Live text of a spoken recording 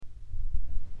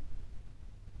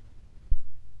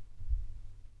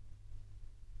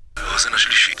האוזן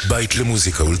השלישית. בית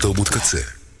למוזיקה ולתרבות קצה.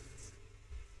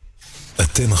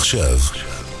 אתם עכשיו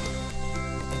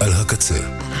על הקצה.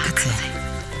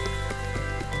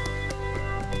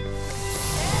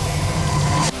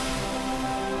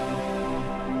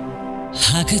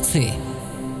 הקצה,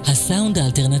 הסאונד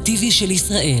האלטרנטיבי של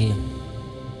ישראל.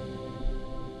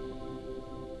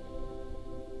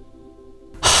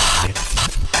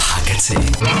 הקצה.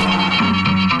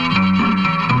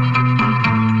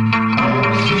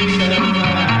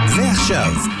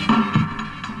 ועכשיו,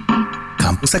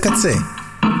 קמפוס הקצה.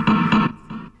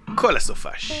 כל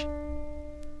הסופש.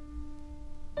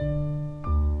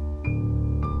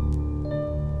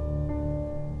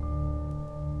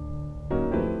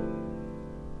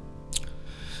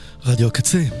 רדיו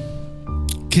הקצה,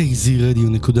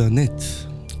 kzradio.net,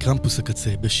 קמפוס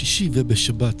הקצה, בשישי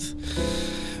ובשבת.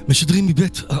 משדרים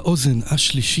מבית האוזן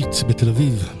השלישית בתל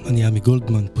אביב. אני עמי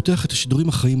גולדמן, פותח את השידורים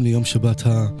החיים ליום שבת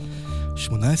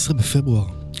ה-18 בפברואר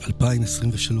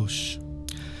 2023.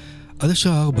 עד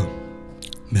השעה 4,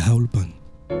 מהאולפן.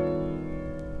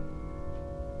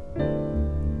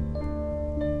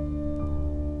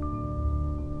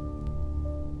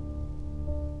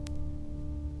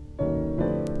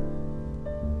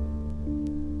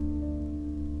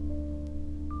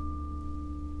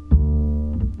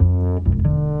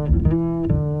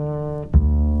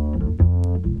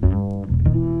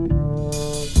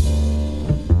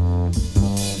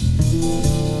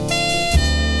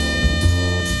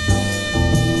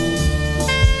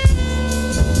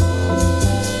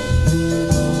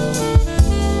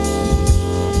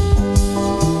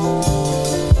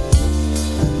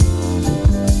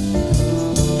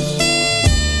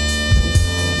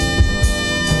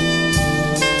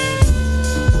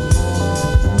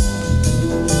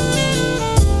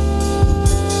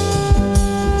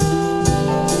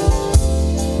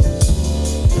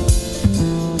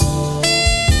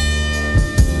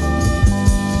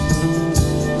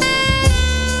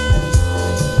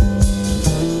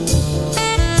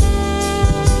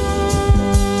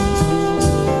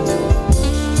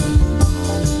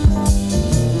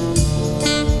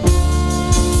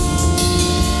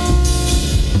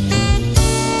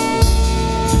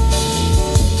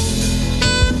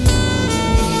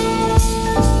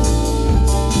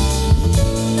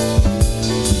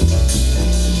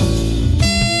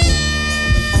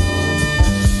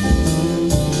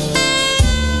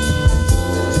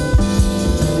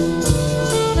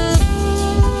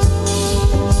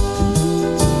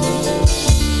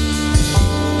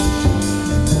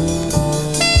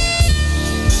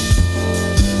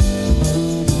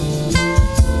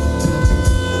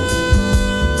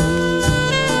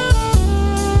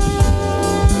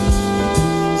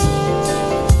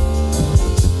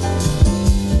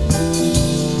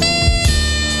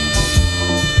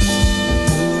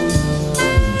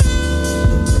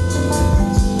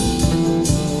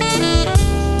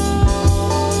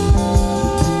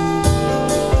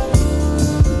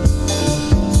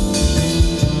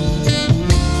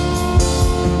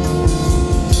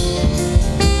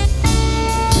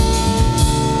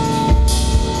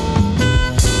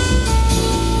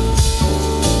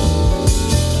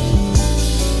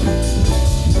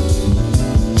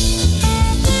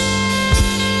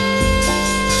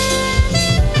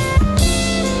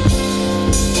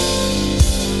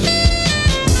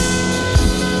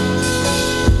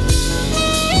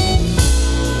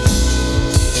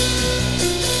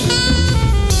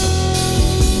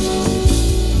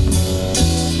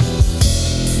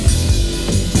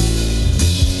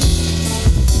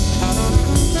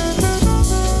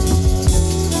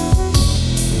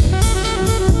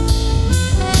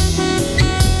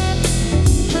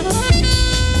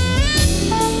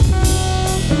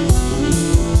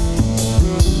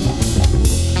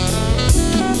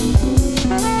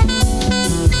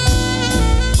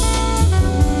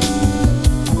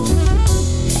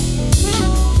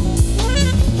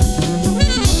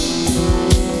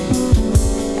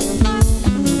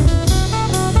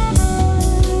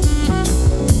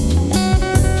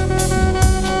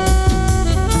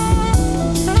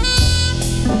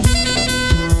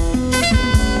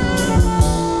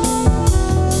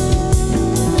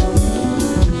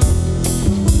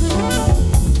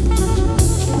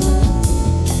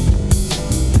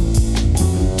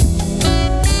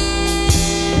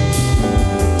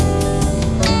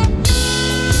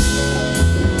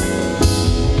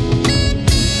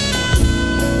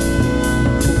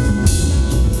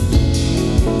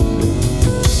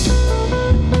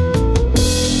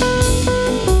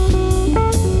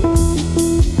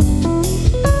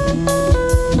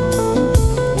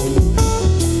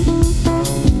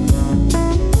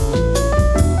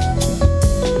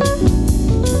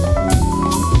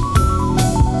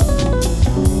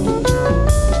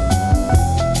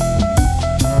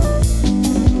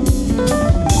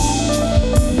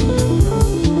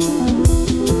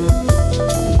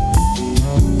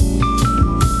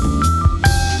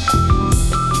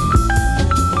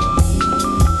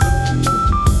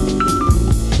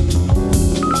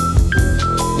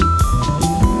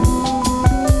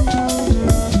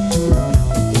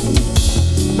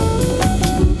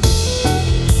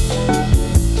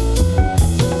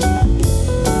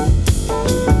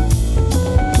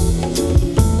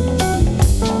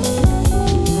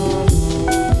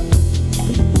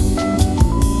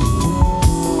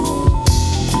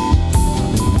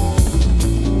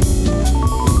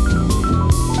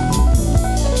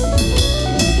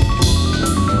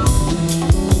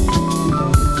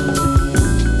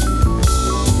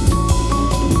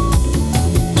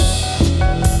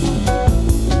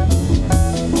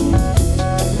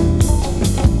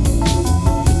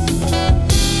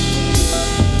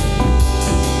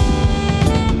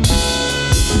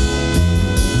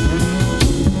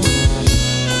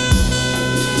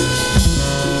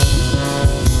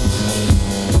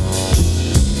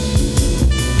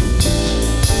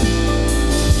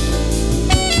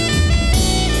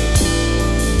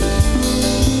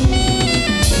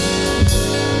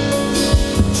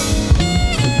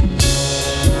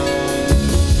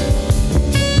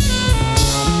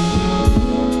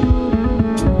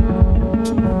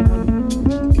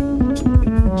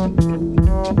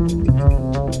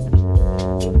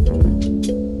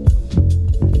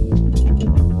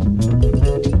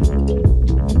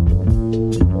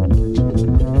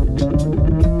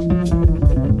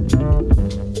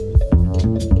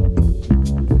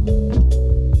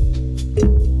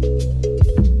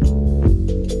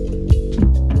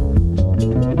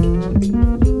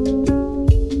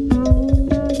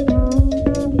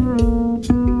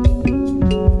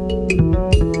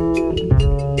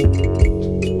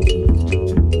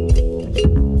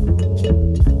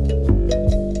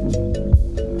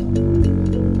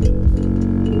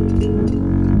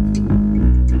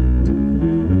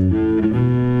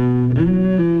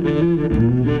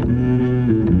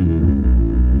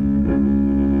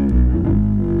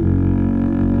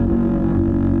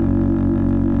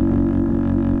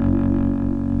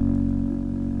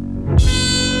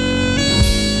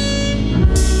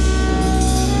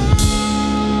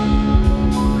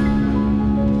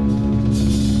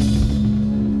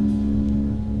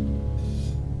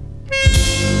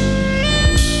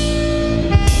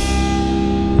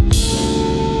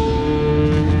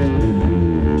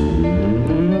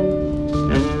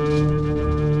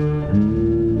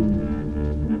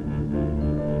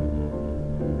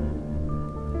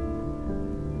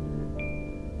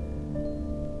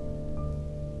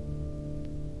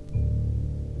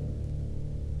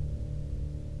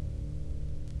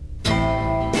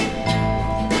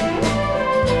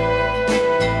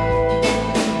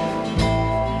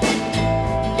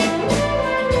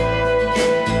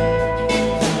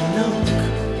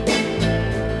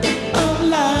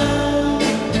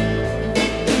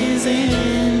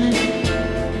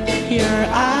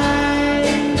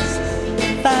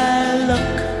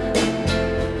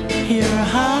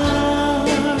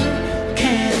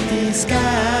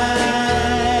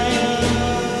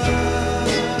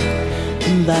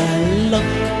 the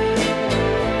look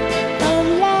of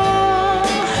love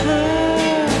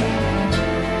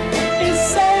is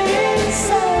saying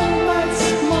so much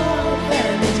more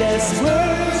than just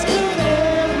words could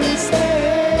ever say.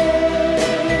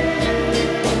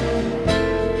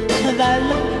 The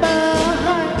look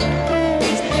behind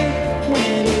his head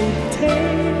when he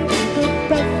takes the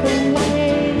breath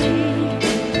away.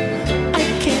 I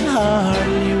can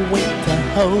hardly wait to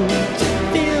hold you,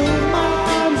 feel my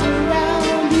arms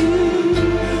around you.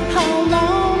 How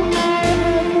long I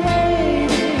have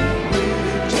waited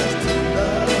just to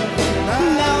love you.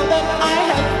 Now that I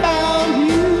have found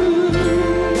you,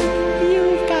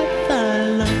 you've got the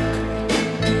look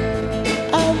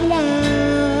of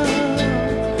love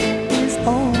is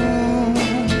on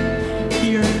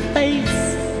your face.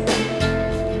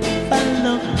 The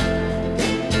look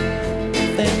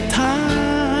that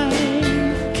time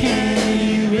can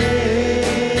erase.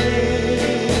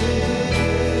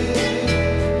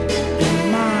 Be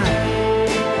mine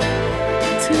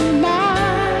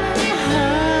tonight.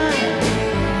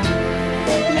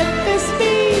 Let this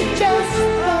be just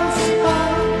the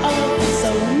start of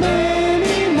so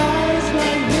many nights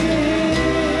like this.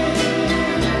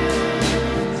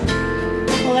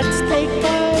 Let's take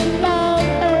a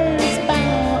lover's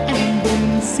vow and then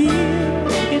seal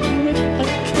it with a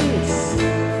kiss.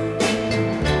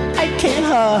 I can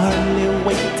hardly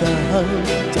wait to hug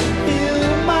you, feel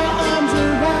my arms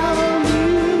around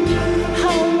you.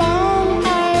 How long I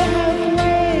have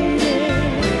waited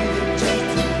just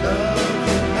to love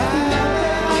you. Now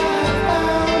that I have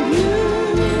found you,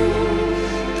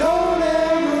 don't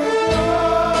ever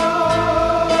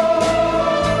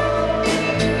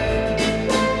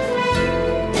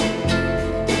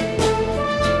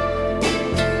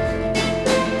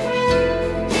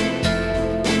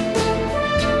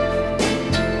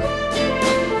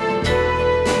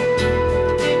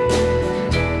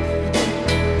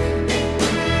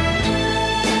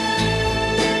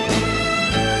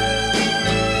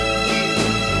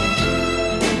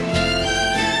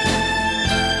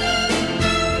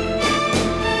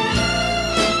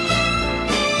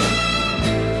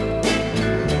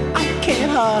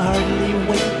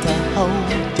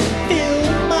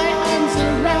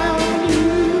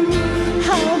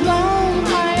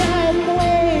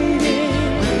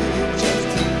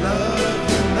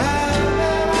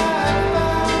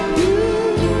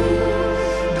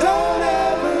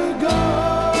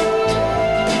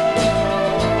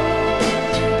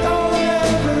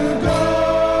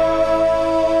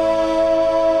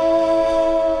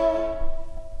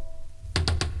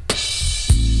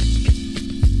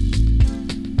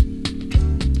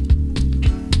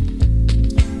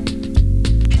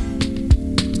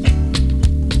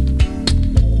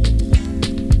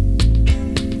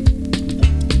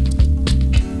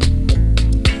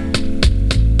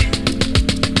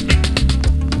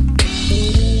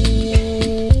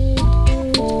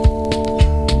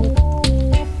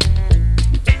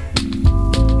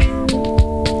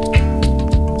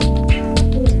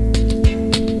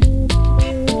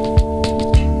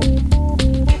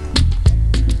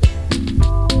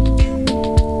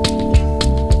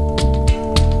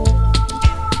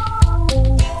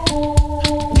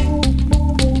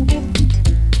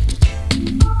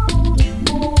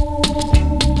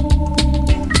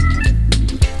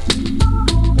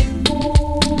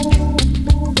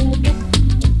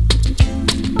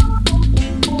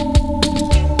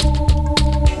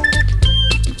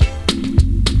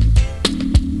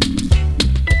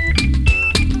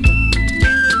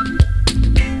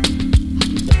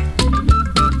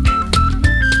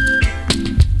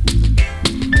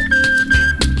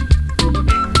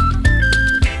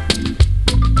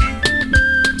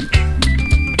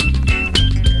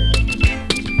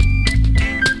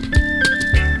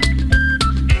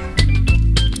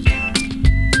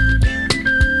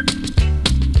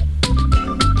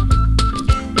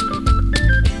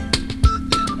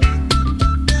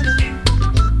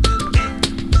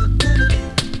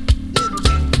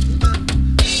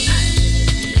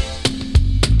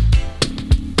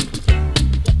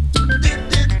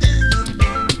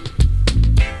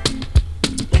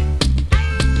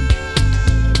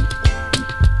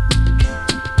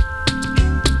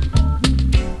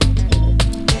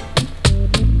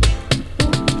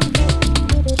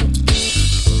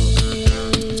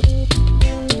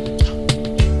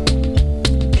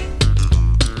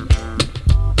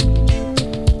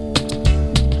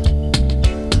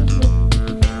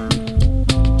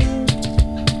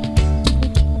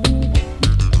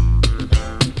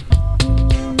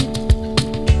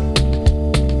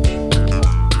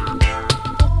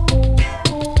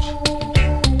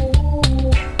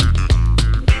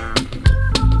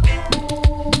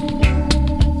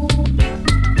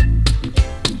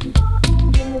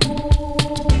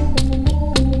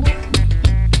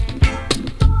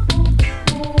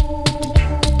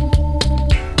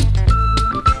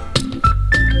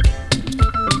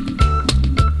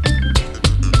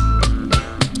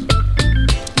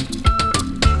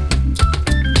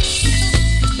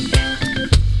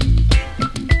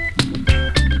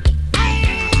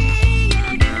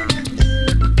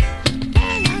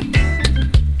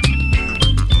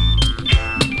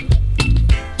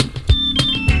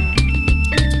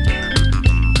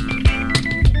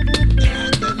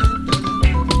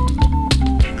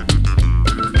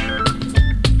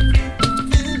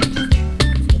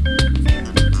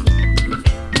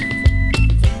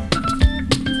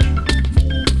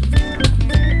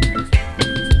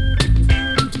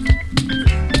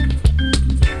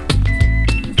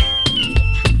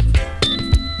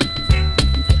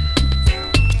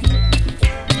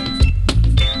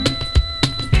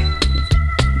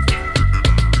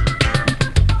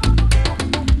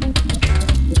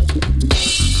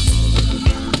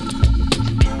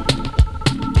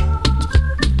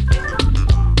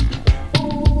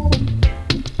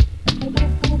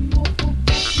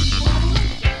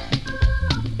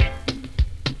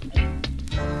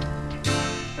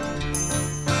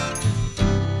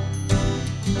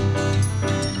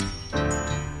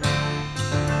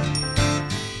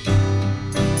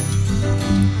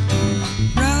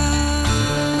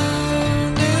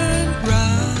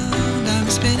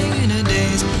spinning in a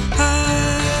daze.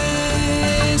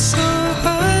 High, so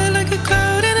high, like a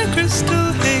cloud in a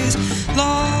crystal haze.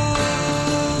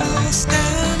 Lost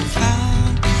and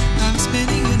found, I'm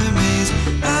spinning in a maze.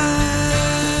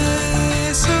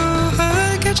 High, so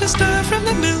high, catch a star from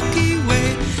the Milky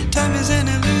Way. Time is an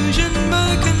illusion,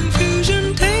 my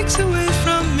confusion takes away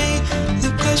from me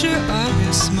the pleasure of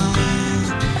your smile,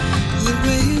 the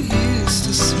way you used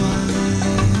to smile.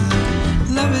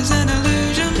 Love is an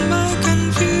illusion, my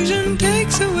confusion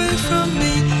takes away from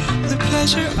me the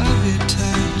pleasure of your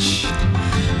touch,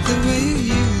 the way you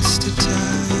used to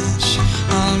touch.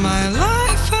 All my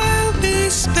life I'll be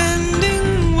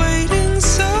spending waiting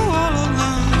so all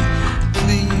alone.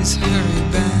 Please hurry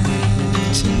back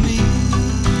to me.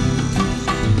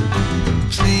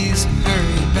 Please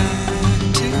hurry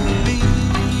back to me.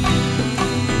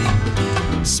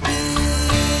 Spin,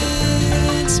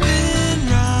 spin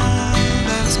round,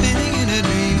 I'm spinning in a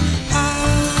dream.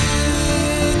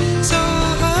 High, so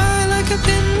high, like a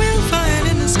pinwheel flying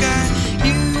in the sky.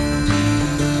 You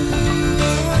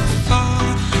are far,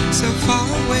 so far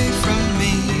away from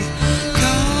me.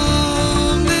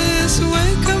 Come this way,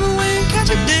 come away, catch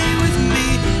a day with me.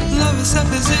 Love is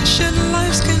supposition,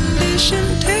 life's condition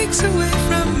takes away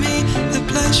from me the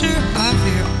pleasure of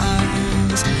your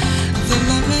eyes, the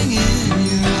loving in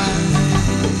your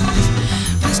eyes.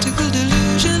 Mystical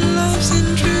delusion, love's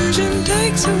intrusion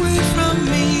takes away from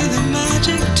me the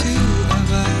magic too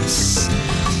of us,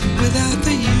 without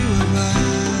the you of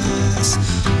us.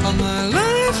 All my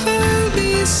life I'll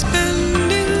be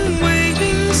spending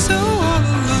waiting so all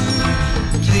alone.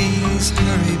 Please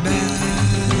hurry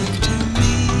back to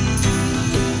me.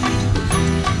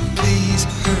 Please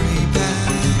hurry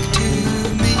back to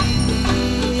me.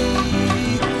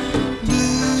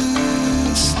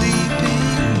 Blue sleeping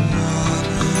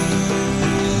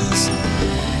waters,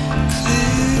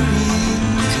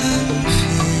 clearing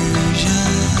confusion.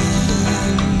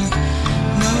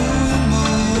 No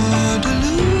more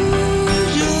delusion.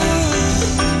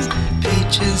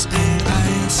 Peaches and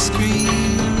ice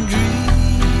cream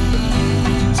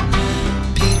dreams.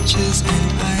 Peaches and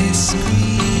ice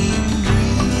cream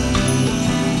dreams.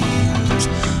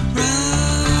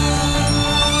 Round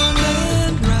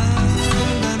and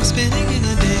round, I'm spinning in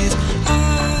a daze.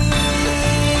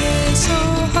 High, so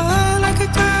high, like a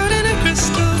cloud in a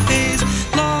crystal haze.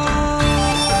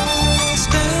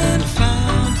 Lost and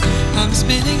found, I'm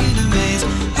spinning in a maze.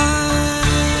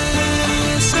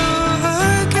 High, so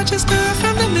high, catch a star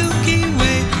from the Milky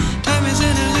Way. Time is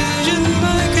an illusion,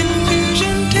 my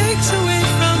confusion takes away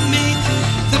from me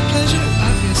the pleasure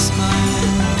of your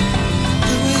smile,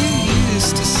 the way you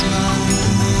used to smile.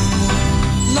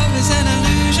 Love is an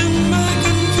illusion, my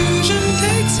confusion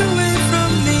takes away from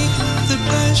me the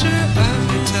pleasure of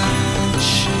your touch,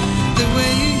 the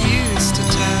way you used to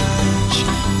touch.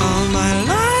 All my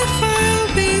life I'll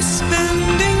be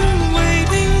spending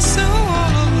waiting so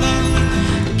all alone.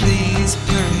 Please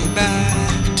hurry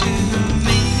back to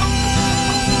me.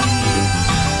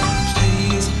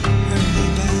 Please hurry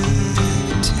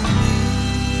back to me.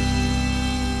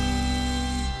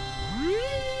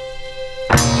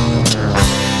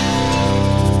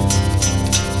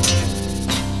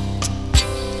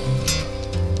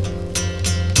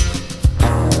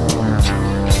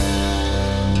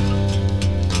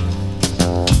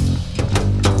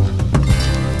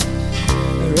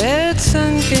 The red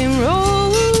sun came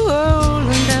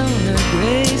rolling down the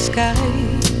gray sky,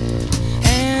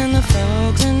 and the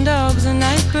frogs and dogs and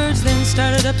night birds then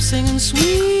started up singing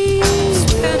sweet,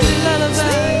 country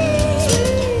lullabies.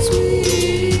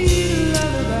 Sweet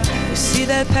lullabies. You see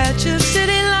that patch of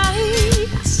city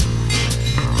lights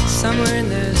somewhere in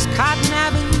this Cotton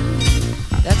Avenue?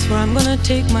 That's where I'm gonna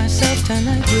take myself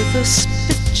tonight with a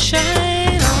spit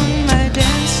shine on my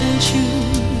dancing shoes.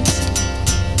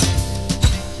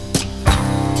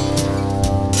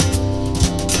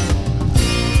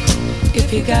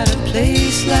 If you got a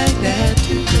place like that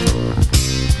to go,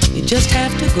 you just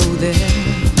have to go there.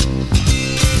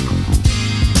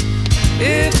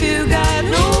 If you got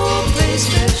no place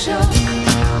special,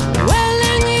 well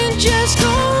then you just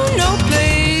go no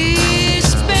place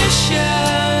special.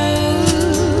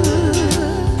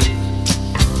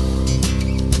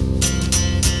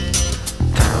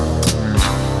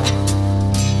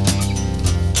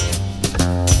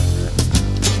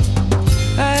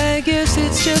 I guess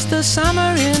it's just the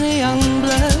summer in the young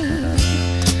blood,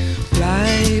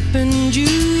 ripe and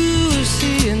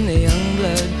juicy in the young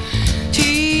blood.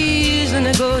 Teasing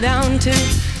to go down to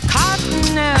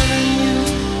Cotton Avenue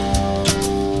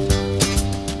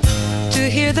to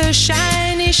hear the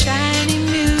shiny, shiny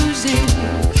music,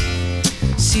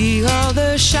 see all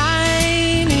the shiny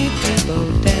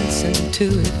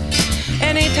to it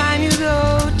anytime you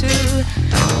go to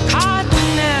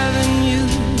Cotton Avenue.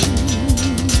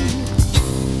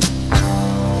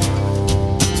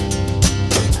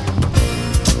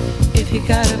 If you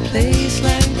got a place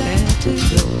like that to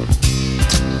go,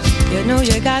 you know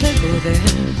you gotta go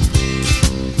there.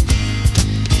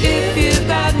 If you've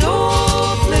got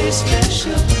no place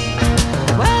special,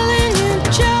 well then you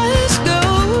just go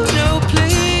no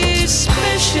place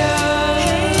special.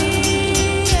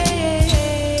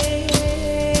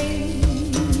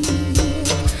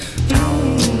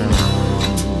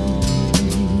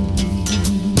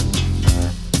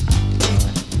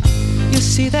 You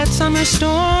see that summer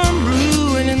storm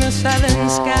brewing in the southern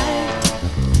sky.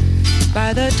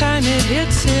 By the time it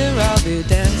hits here, I'll be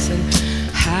dancing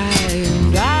high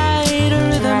and right,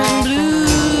 rhythm and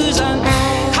blues on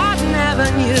Cotton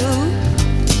Avenue.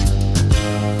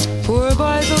 Poor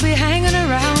boys will be hanging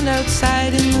around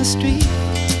outside in the street.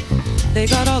 They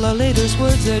got all the latest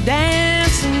words, they're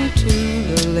dancing to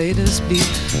the latest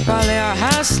beat, while they are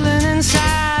hustling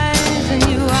inside and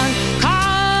you on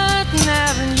Cotton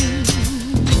Avenue.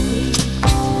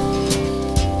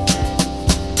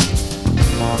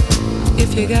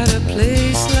 If you got a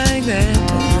place like that,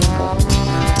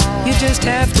 you just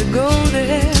have to go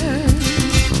there.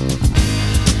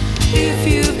 If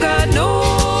you've got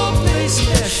no place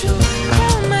special,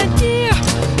 well, my dear,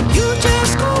 you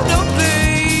just go no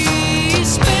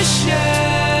place special.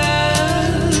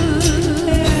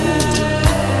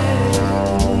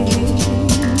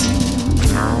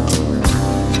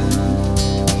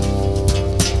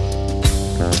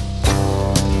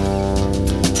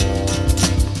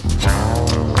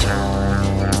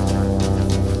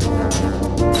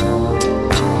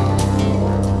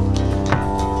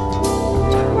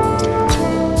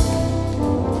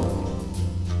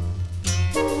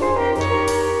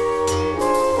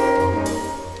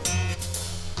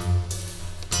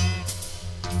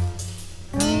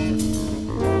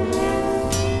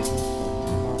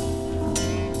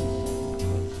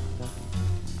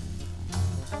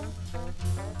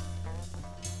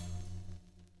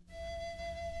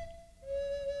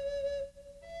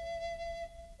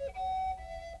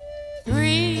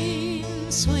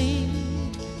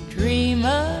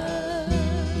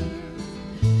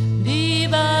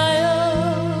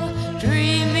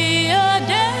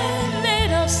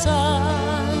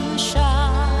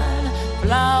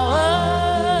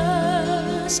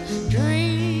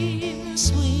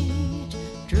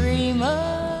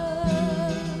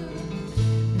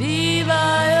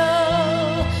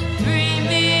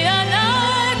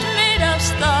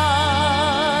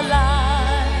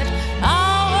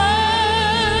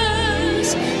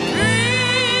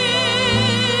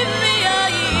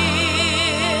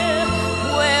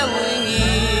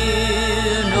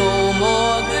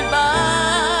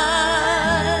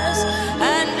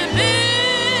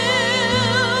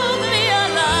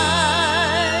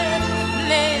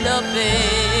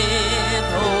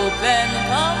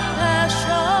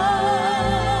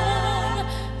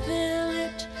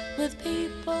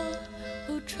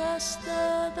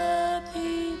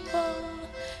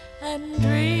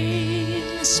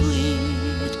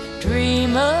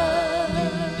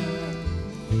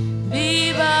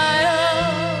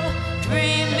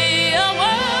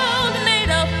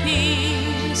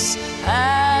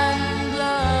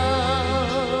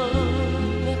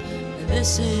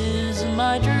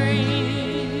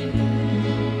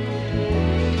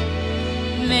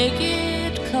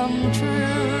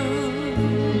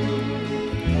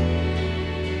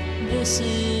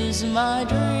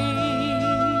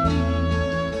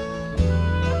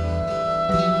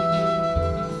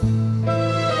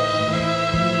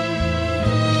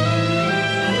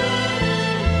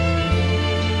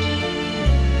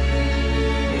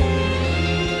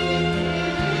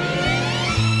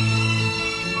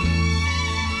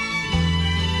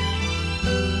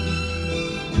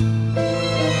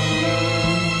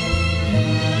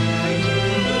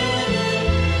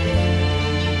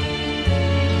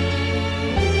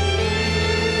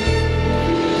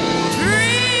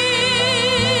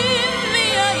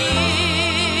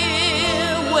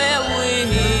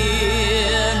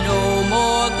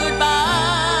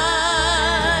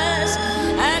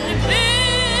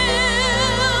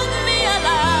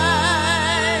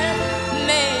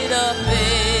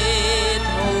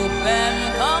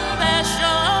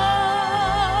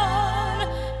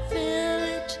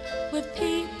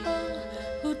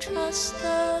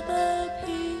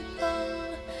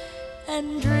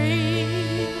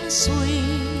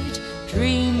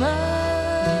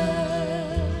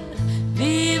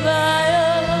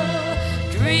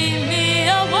 Dream me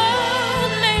a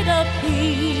world made of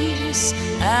peace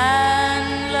and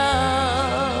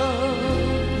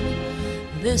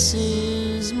This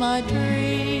is my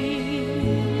dream.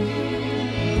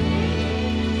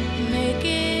 Make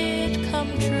it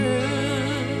come true.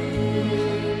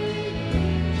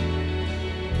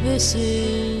 This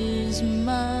is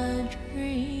my dream.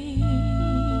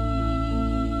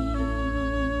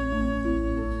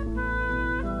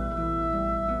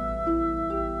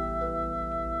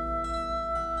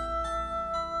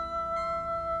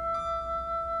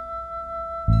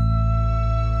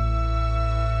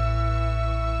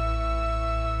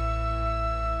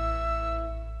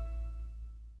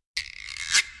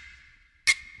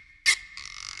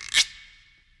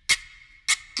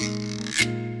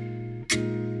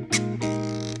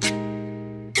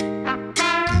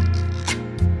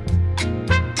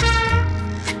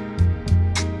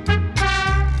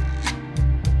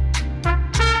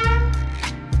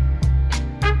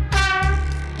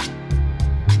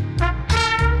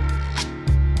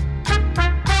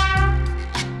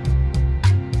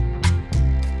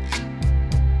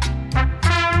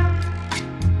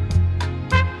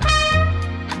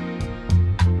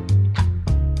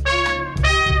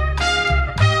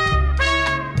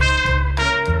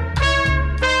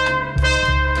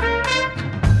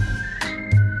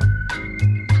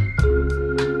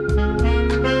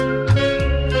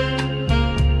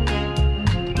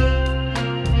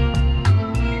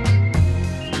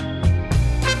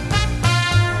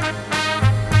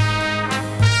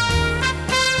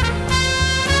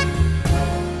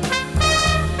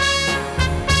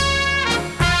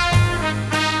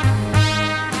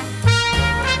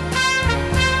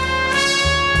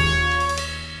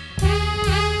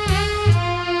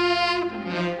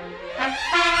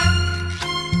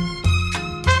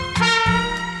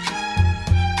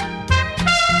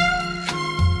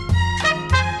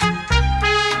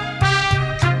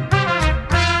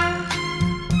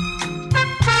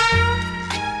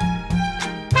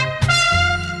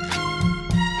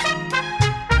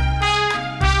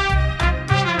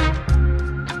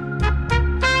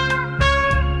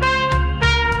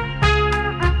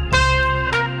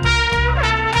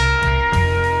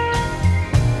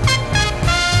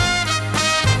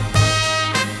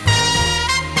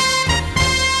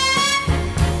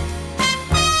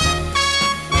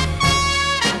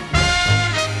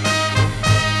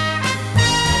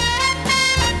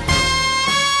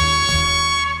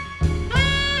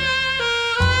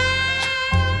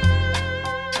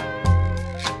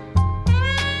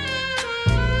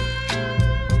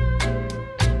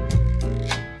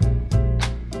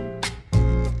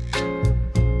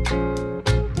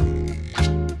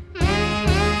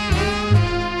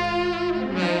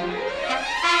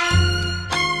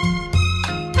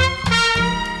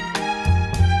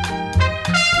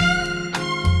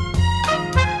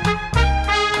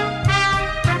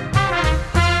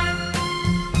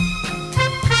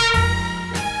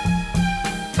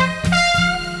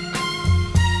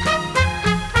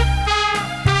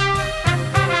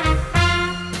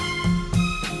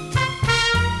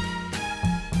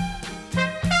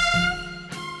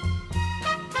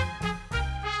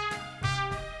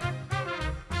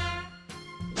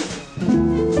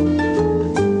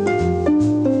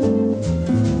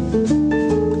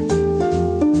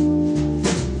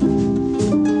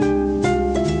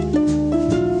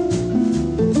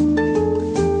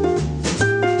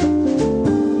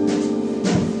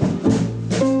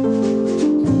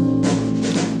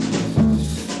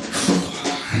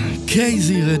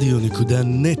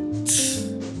 kzradio.net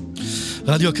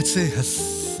רדיו הקצה,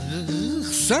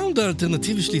 הסאונד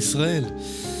האלטרנטיבי של ישראל,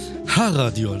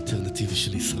 הרדיו האלטרנטיבי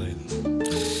של ישראל.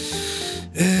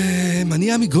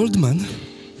 אני עמי גולדמן,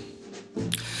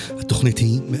 התוכנית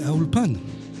היא מהאולפן.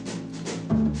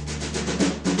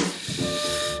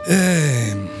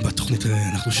 בתוכנית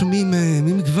אנחנו שומעים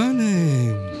ממגוון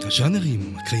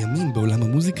הז'אנרים הקיימים בעולם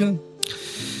המוזיקה,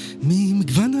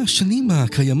 ממגוון השנים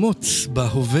הקיימות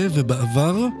בהווה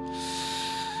ובעבר,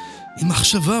 עם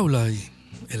מחשבה אולי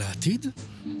אל העתיד.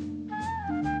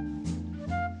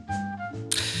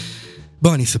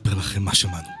 בואו אני אספר לכם מה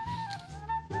שמענו.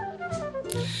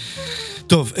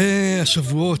 טוב,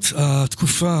 השבועות,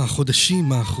 התקופה,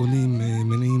 החודשים האחרונים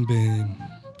מלאים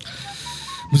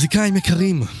במוזיקאים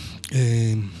יקרים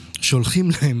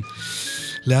שהולכים להם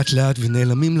לאט לאט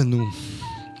ונעלמים לנו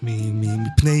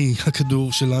מפני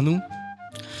הכדור שלנו.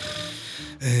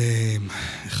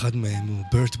 אחד מהם הוא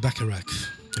ברט בקראק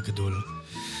הגדול,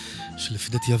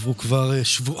 שלפי דעתי עברו כבר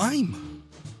שבועיים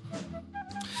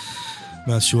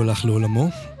מאז שהוא הלך לעולמו.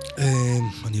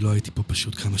 אני לא הייתי פה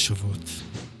פשוט כמה שבועות.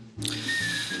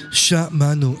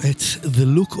 שמענו את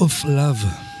The Look of Love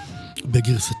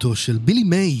בגרסתו של בילי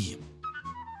מיי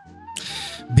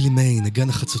בילי מיי, נגן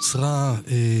החצוצרה,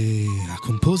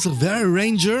 הקומפוזר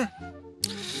והארנג'ר.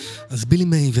 אז בילי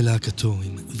מיי ולהקתו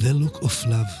עם The Look of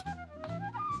Love.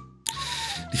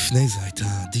 לפני זה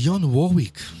הייתה דיון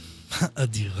וורוויק,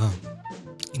 האדירה,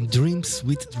 עם Dream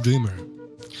Sweet Dreamer,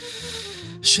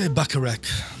 שבקראק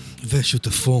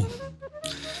ושותפו,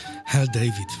 הל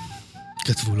דיוויד,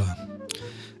 כתבו לה,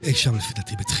 אי שם לפי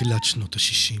דעתי, בתחילת שנות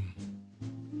ה-60.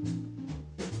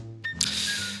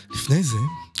 לפני זה,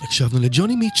 הקשבנו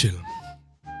לג'וני מיטשל,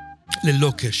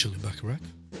 ללא קשר לבקראק.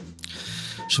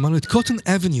 שמענו את קוטון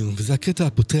אבניו, וזה הקטע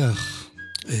הפותח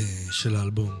של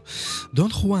האלבום.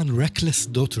 דון חואן,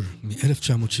 Reckless Daughter,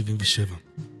 מ-1977.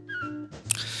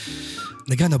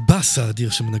 נגן הבאס האדיר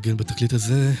שמנגן בתקליט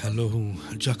הזה, הלא הוא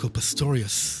ג'אקו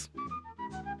פסטוריאס.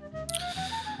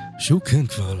 שהוא כן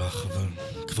כבר הלך, אבל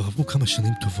כבר עברו כמה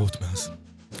שנים טובות מאז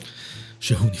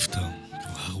שהוא נפטר.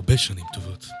 כבר הרבה שנים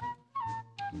טובות.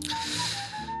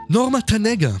 נורמה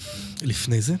טנגה,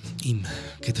 לפני זה, עם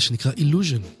קטע שנקרא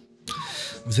Illusion.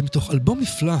 וזה מתוך אלבום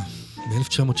נפלא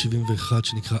מ-1971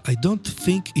 שנקרא I don't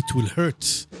think it will hurt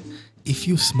if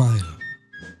you smile.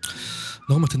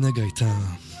 נורמה טנגה הייתה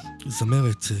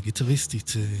זמרת,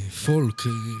 גיטריסטית, פולק,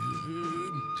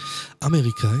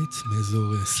 אמריקאית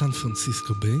מאזור סן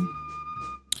פרנסיסקו ביי.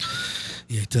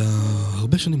 היא הייתה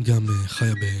הרבה שנים גם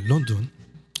חיה בלונדון,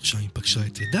 שם היא פגשה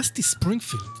את דסטי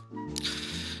ספרינגפילד.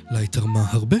 לה היא תרמה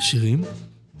הרבה שירים,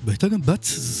 והייתה גם בת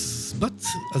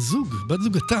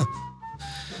זוגתה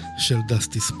של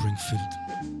דסטי ספרינגפילד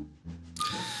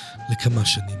לכמה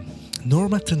שנים.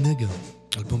 נורמה טנגה,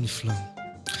 אלבום נפלא.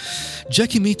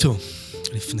 ג'קי מיטו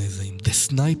לפני זה עם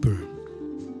The Sniper.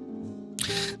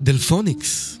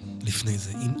 דלפוניקס לפני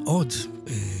זה עם עוד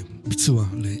ביצוע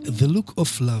ל-The Look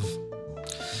of Love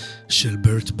של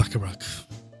ברט בקראק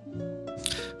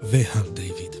והל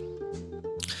דיוויד.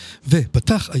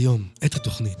 ופתח היום את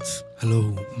התוכנית, הלו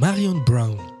הוא מריון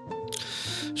בראון.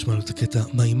 שמענו את הקטע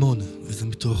מימון, וזה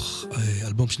מתוך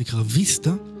אלבום שנקרא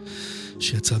ויסטה,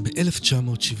 שיצא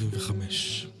ב-1975.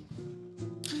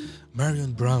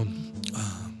 מריון בראון,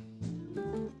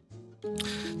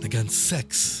 נגן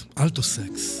סקס, אלטו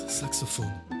סקס,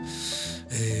 סקסופון.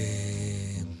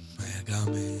 היה גם,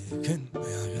 כן,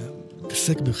 היה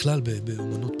עסק בכלל,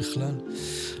 באומנות בכלל.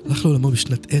 הלך לעולמו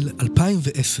בשנת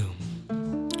 2010.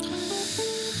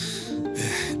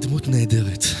 דמות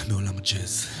נהדרת מעולם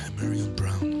הג'אז, מריון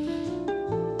בראון.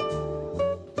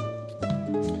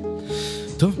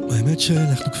 טוב, האמת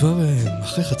שאנחנו כבר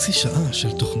אחרי חצי שעה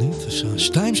של תוכנית, השעה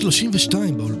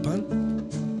 2:32 באולפן.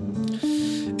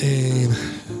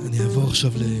 אני אעבור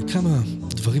עכשיו לכמה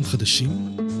דברים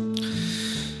חדשים.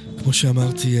 כמו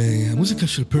שאמרתי, המוזיקה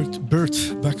של ברט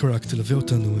בקראק תלווה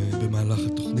אותנו במהלך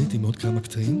התוכנית עם עוד כמה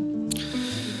קטעים.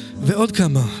 ועוד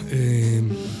כמה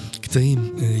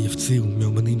קטעים יפציעו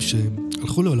מאומנים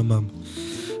שהלכו לעולמם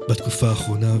בתקופה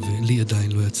האחרונה, ולי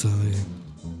עדיין לא יצא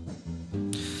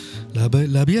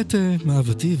להביע את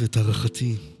מאהבתי ואת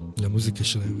הערכתי למוזיקה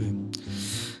שלהם,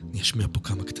 ואני אשמיע פה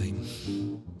כמה קטעים.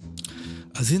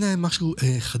 אז הנה משהו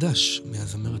חדש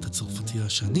מהזמרת הצרפתייה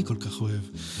שאני כל כך אוהב,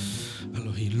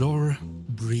 הלוא היא לור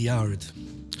בריארד.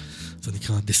 זה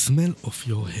נקרא The Smell of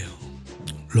Your Hair.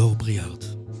 לור בריארד.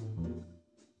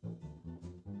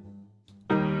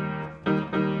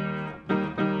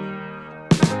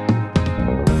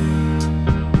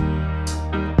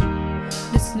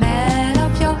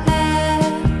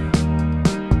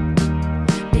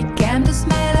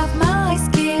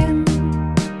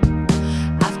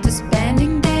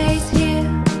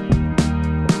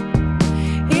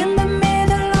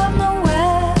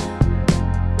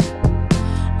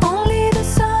 Only the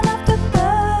son of the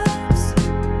birds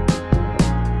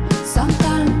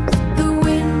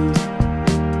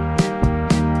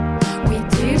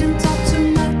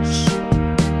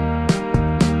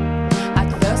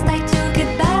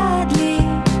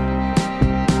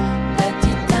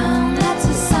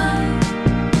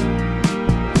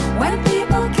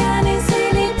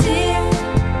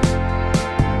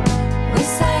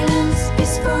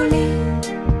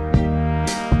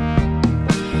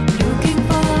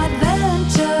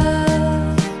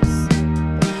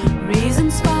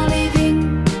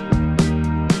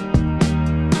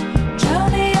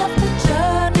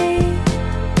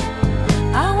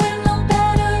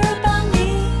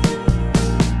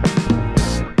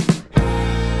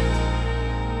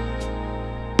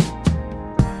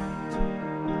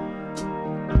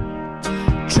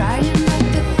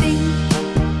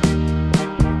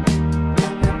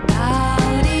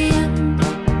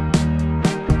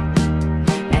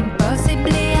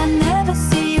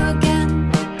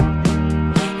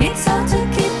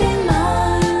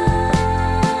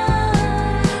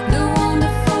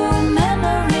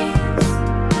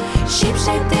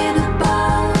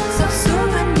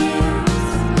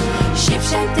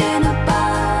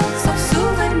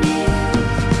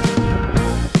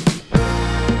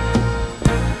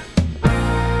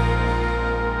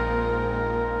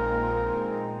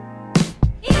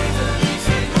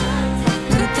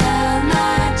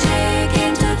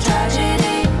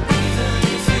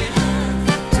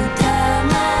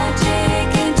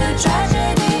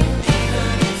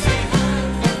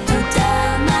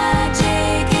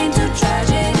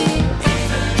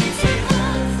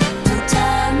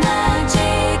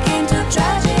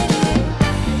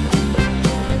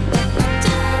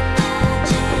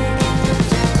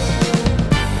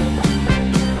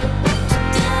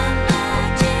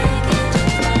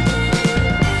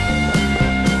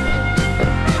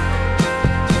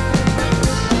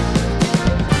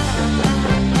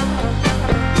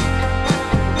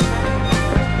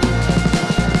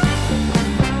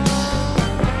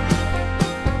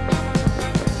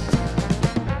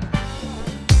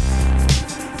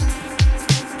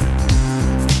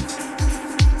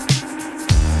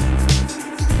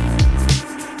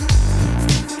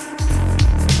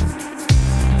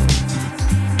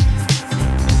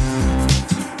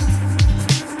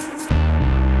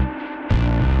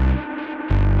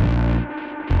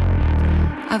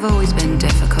have always been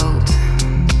difficult.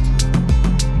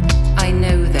 I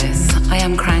know this. I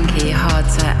am cranky, hard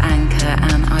to anchor,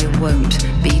 and I won't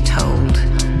be told.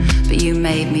 But you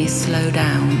made me slow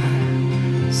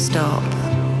down, stop,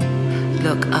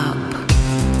 look up.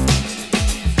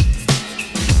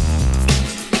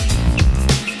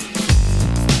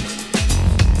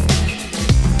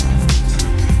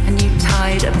 And you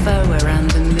tied a bow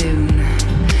around the moon,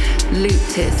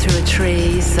 looped it through a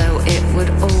tree so it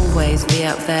would always be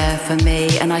up there for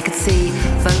me, and I could see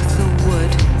both the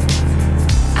wood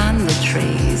and the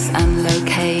trees and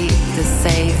locate the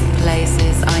safe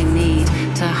places I need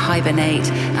to hibernate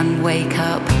and wake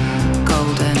up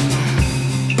golden.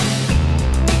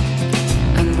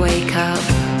 And wake up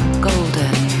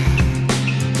golden.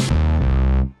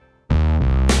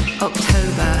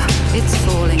 October, it's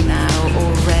falling now,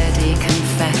 already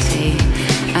confetti,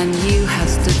 and you have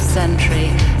stood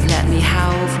sentry. Let me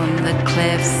howl from the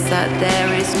cliffs that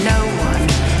there is no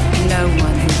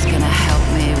one who's gonna help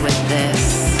me with this.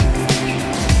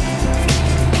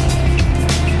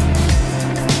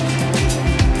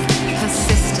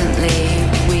 Persistently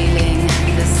wheeling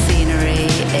the scenery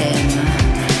in,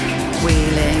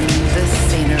 wheeling the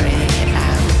scenery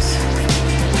out.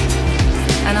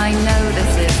 And I know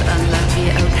this is unlucky,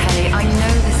 okay, I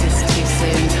know this is too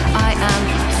soon. I am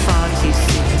far too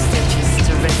superstitious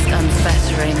to risk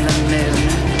unfettering the moon.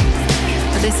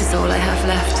 But this is all I have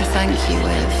left to thank you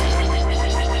with.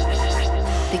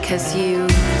 Because you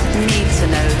need to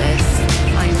know this.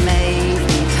 I may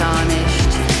be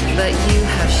tarnished, but you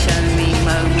have shown me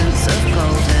moments of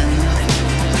golden.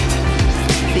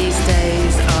 These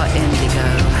days are indigo.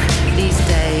 These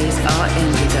days are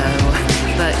indigo.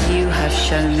 But you have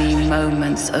shown me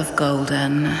moments of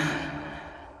golden.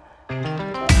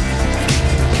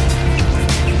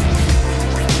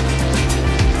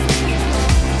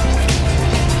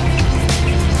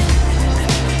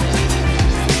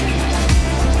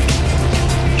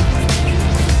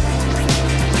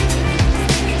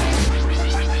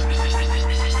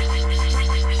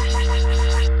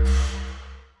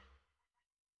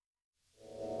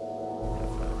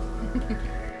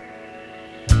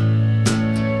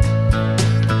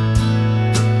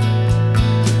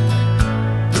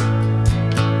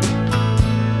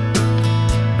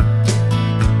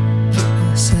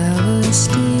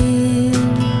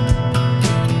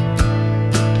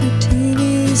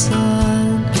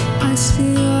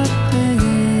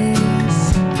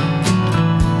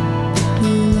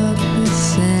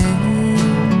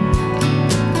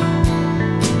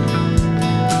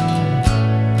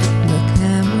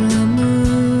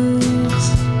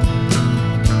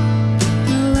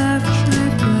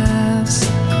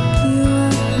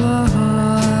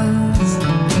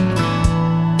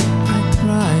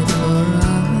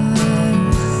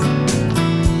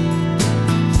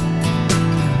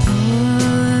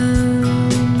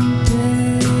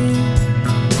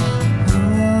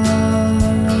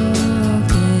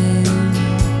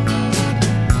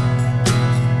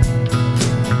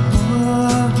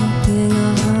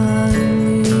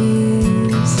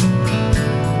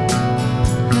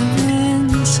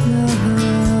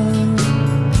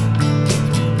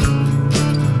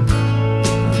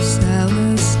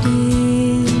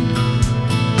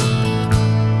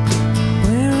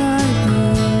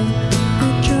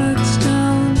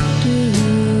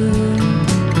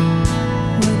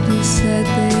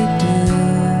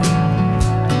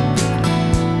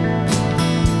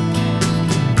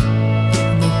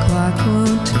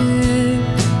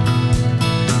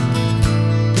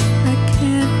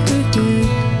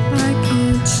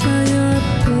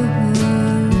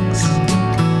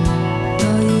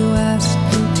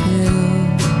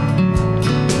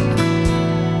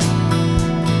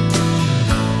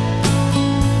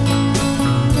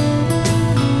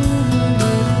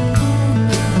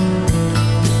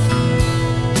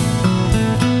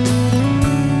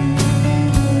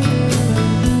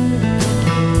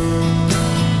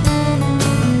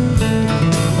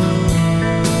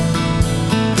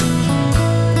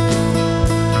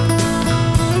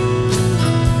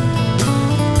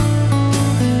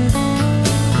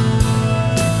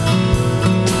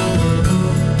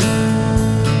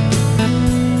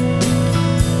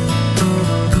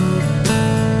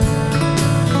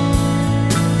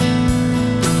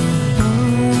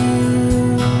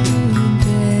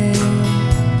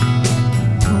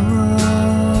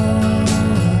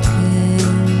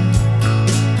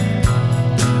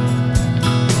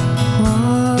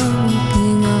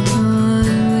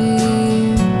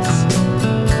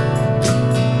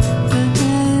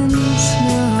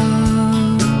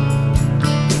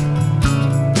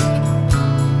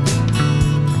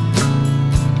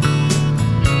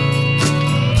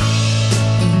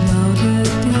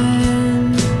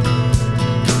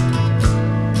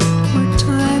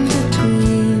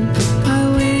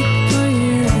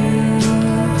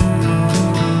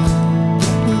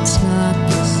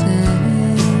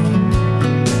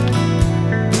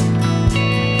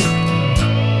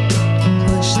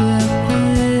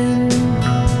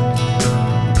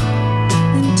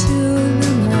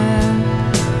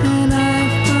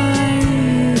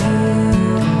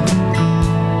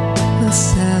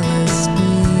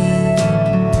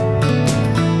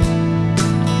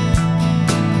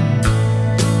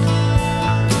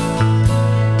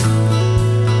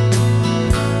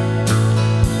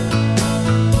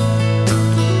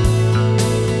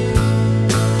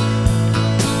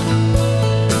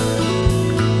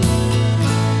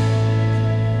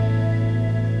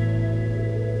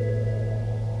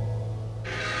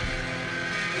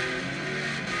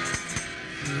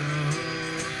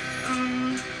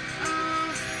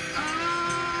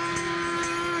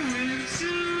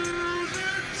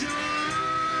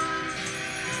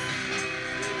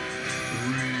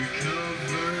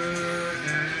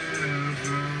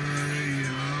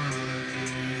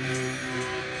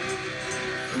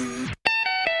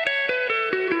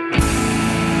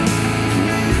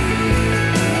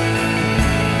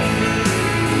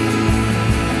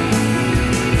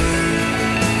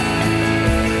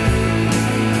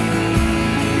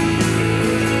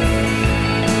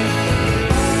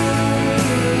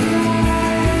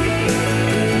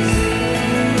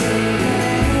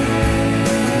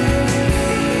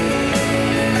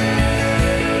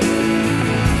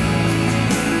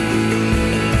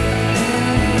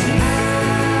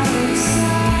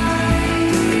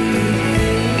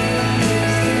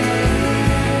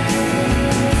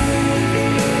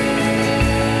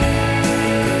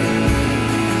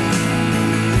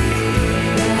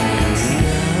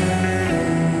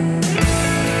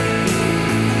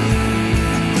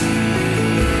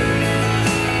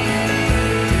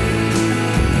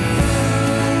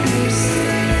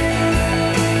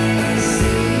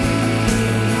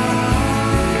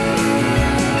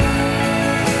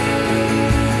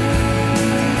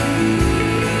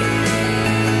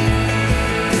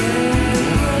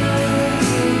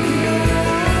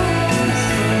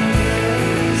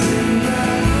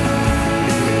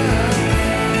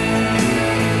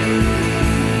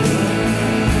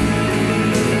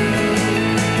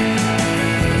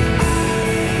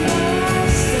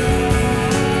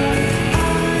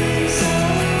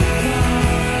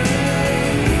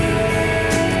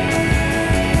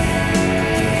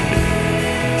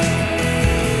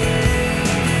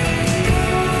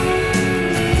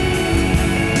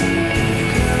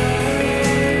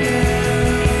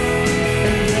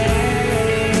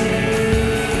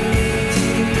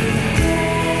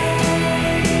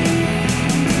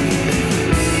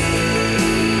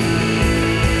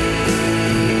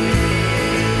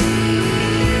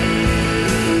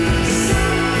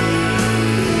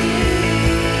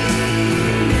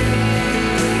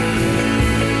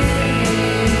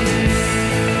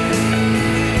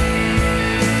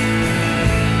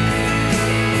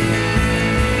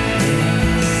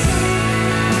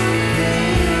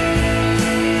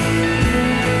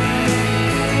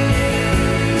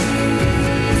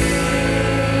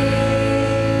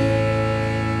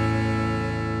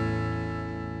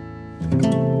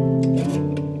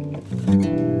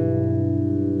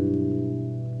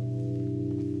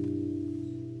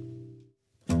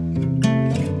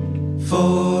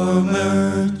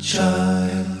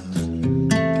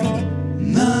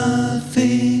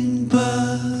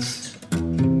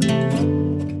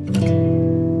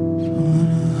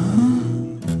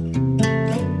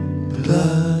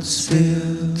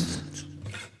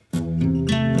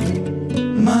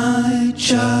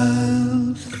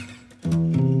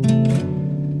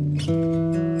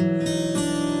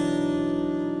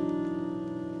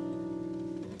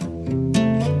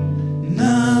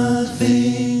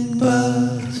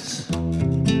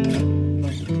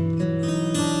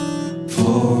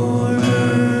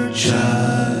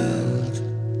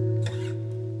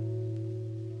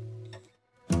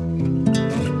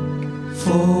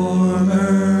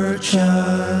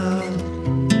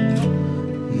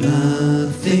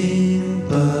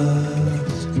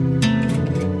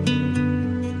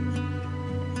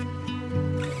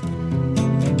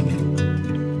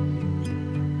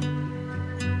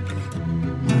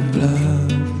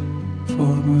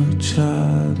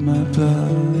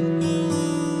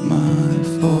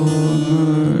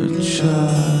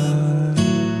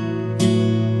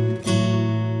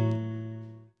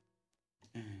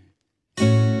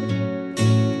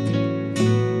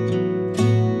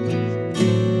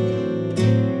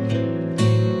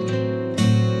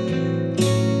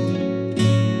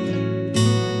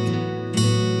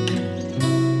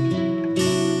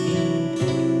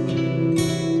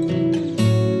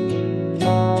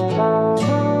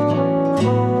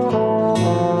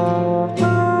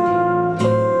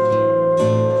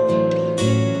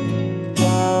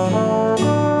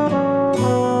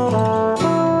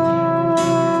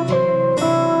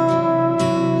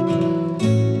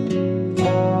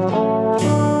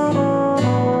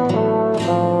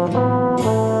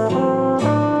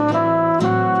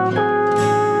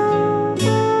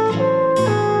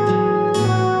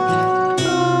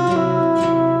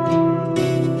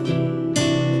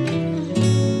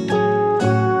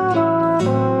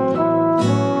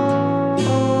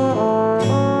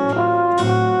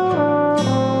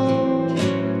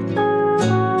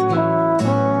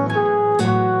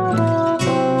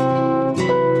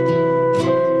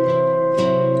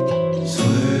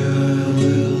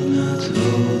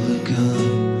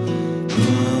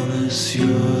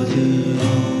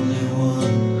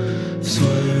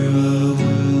 Swear I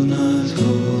will not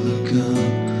hold a gun.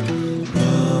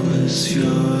 Promise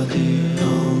you're the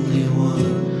only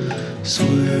one.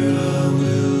 Swear I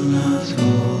will not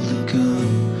hold a gun.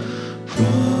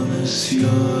 Promise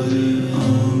you're the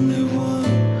only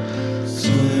one.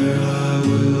 Swear I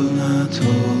will not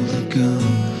hold a gun.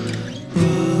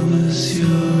 Promise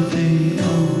you're the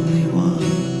only one.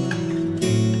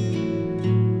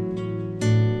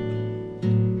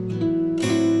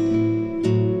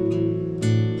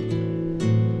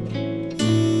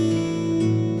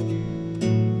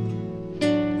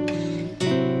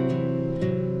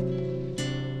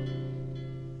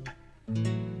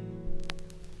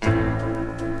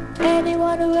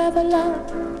 Anyone who ever loved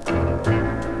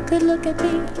could look at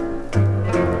me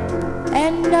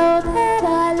and know that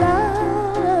I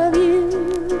love you.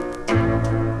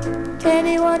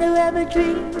 Anyone who ever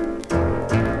dreamed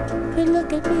could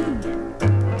look at me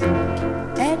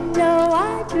and know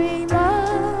I dream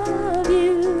of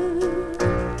you.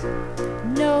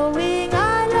 Knowing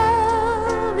I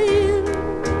love you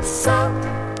so.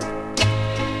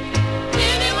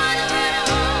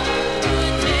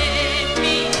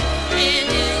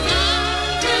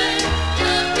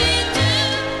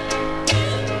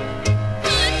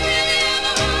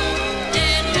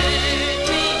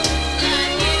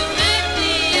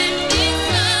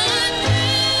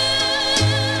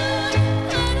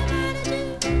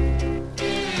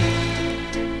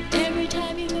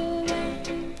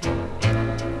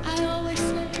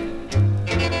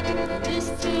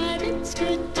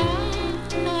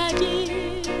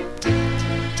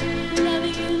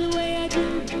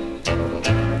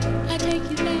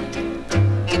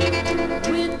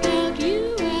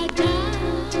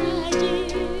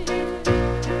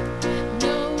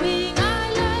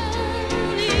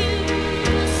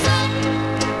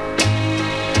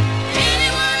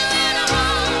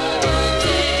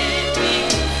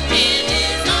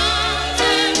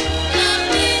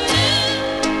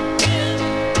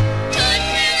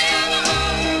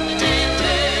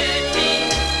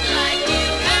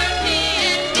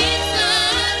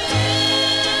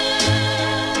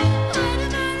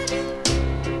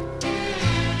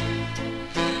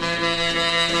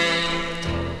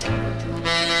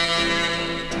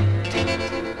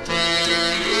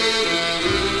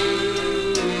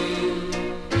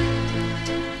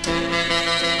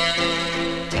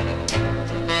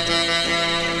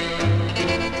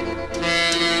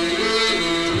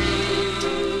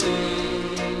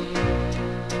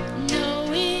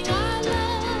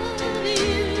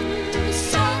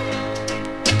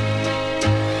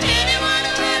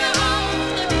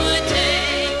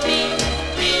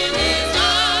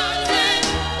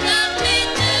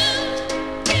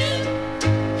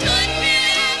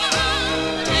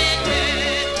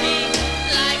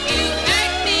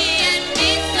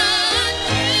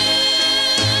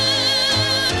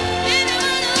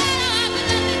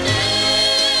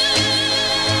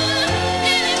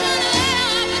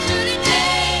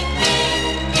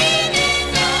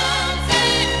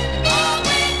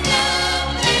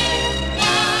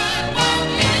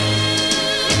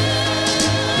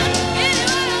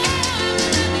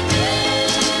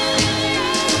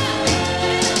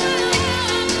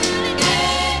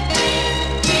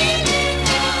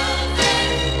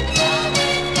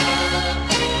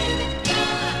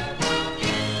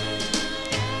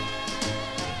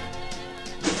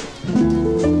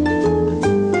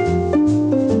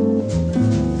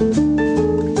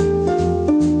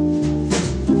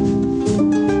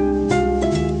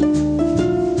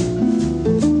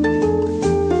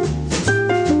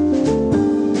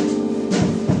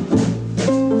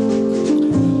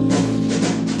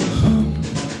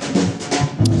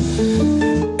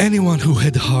 Anyone who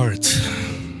had heart.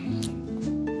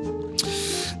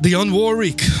 דיון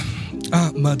ווריק.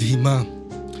 מדהימה.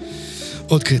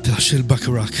 עוד קטע של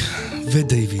בקראק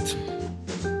ודייוויד.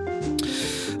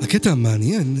 הקטע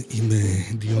המעניין עם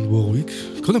דיון ווריק,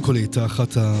 קודם כל היא הייתה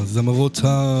אחת הזמרות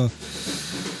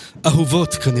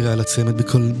האהובות כנראה על הצמד,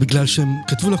 בגלל שהם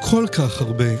כתבו לה כל כך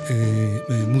הרבה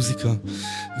מוזיקה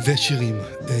ושירים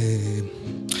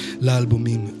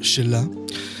לאלבומים שלה.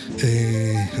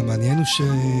 המעניין הוא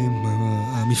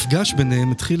שהמפגש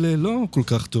ביניהם התחיל לא כל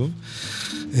כך טוב.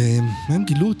 הם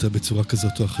גילו אותה בצורה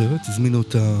כזאת או אחרת, הזמינו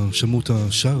אותה, שמעו אותה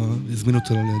שרה, הזמינו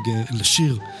אותה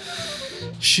לשיר,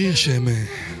 שיר שהם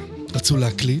רצו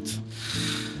להקליט.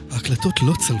 ההקלטות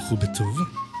לא צלחו בטוב.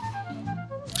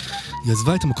 היא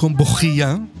עזבה את המקום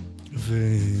בוכייה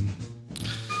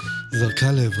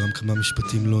וזרקה לעברם כמה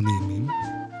משפטים לא נעימים.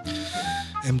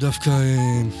 הם דווקא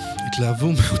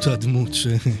התלהבו מאותה דמות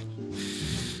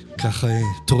שככה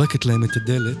תורקת להם את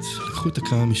הדלת. לקחו לקחו את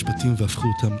הכמה משפטים והפכו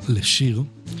אותם לשיר.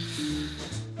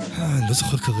 אני לא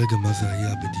זוכר כרגע מה זה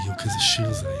היה בדיוק, איזה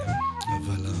שיר זה היה,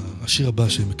 אבל השיר הבא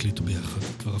שהם הקליטו ביחד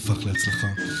כבר הפך להצלחה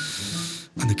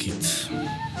ענקית.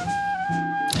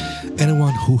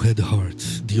 Anyone who had a heart,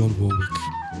 דיון וורוויק,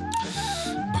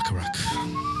 בקראק.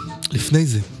 לפני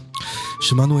זה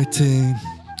שמענו את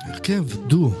הרכב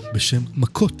דואו בשם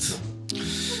מכות.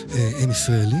 הם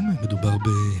ישראלים, מדובר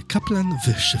בקפלן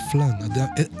ושפלן,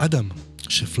 אדם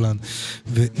שפלן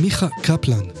ומיכה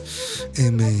קפלן,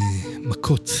 הם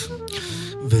מכות.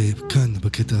 וכאן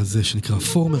בקטע הזה שנקרא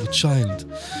Former Child,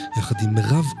 יחד עם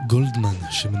מירב גולדמן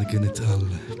שמנגנת על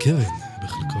קרן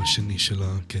בחלקו השני של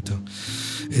הקטע.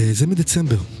 זה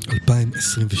מדצמבר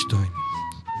 2022.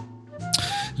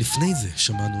 לפני זה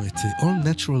שמענו את All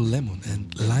Natural Lemon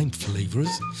and Lime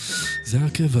Flavors. זה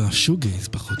הרכב השוגייז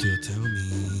פחות או יותר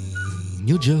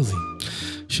מניו ג'רזי,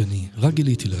 שאני רק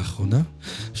גיליתי לאחרונה.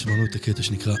 שמענו את הקטע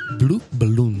שנקרא Blue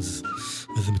Balloons,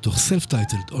 וזה מתוך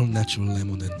Self-Titled All Natural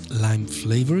Lemon and Lime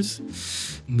Flavors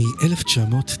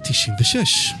מ-1996.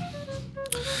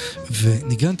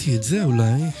 וניגנתי את זה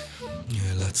אולי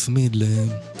להצמיד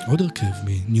לעוד הרכב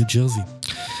מניו ג'רזי,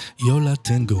 יולה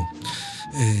טנגו.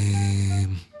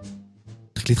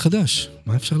 תקליט חדש,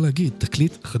 מה אפשר להגיד?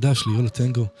 תקליט חדש ליולה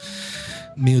טנגו,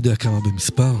 מי יודע כמה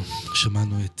במספר.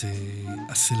 שמענו את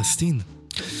הסלסטין.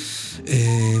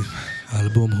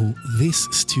 האלבום הוא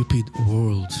This Stupid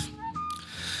World,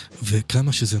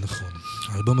 וכמה שזה נכון,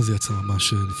 האלבום הזה יצא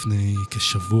ממש לפני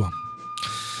כשבוע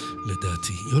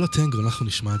לדעתי. יולה טנגו, אנחנו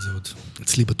נשמע את זה עוד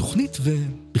אצלי בתוכנית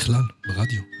ובכלל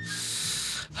ברדיו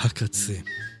הקצה.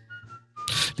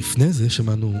 לפני זה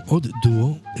שמענו עוד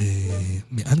דואו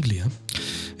מאנגליה,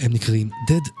 הם נקראים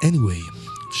Dead Anyway.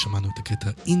 שמענו את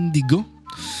הקטע אינדיגו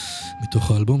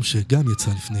מתוך האלבום שגם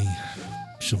יצא לפני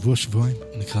שבועיים,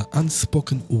 הוא נקרא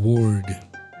Unspoken Word.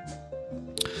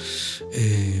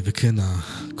 וכן,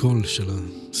 הקול של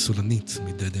הסולנית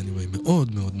מ-Dead Anyway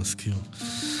מאוד מאוד מזכיר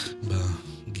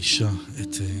בגישה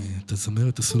את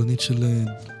הזמרת הסולנית של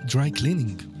Dry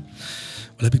Cleaning.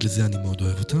 אולי בגלל זה אני מאוד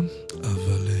אוהב אותם,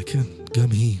 אבל כן,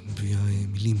 גם היא מביאה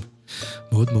מילים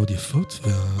מאוד מאוד יפות,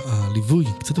 והליווי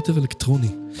קצת יותר אלקטרוני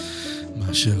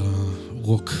מאשר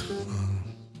הרוק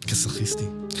הכסאכיסטי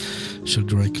של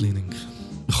Dry Cleaning.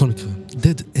 בכל מקרה,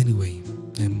 Dead Anyway,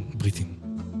 הם בריטים.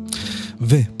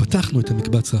 ופתחנו את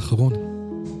המקבץ האחרון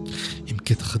עם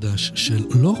קטע חדש של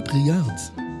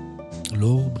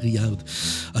לור בריארד,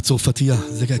 הצרפתייה.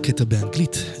 זה הקטע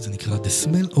באנגלית, זה נקרא The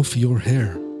Smell of Your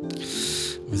Hair,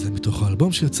 וזה מתוך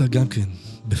האלבום שיצא גם כן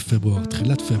בפברואר,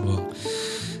 תחילת פברואר.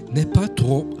 Ne pas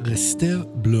trop rester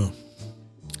bleu.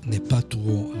 Ne pas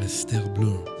trop rester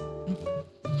bleu.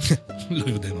 לא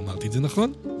יודע אם אמרתי את זה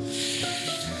נכון,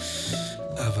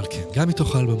 אבל כן, גם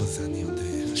מתוך האלבום הזה אני עוד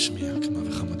אשמיע כמה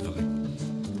וכמה דברים.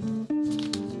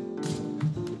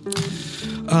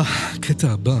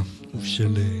 הקטע הבא הוא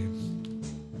של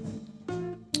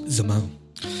זמר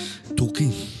טורקי,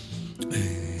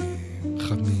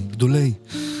 אחד מגדולי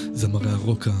זמרי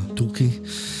הרוק הטורקי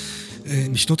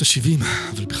משנות ה-70,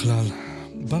 אבל בכלל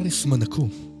בריס מנקו.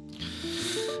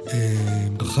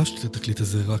 רכשתי את התקליט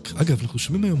הזה רק, אגב, אנחנו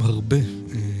שומעים היום הרבה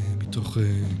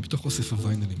מתוך אוסף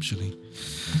הוויינלים שלי,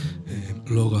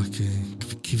 לא רק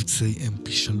קבצי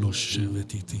MP3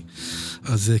 שהבאתי איתי.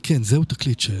 אז כן, זהו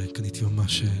תקליט שקניתי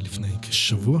ממש לפני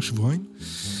שבועיים,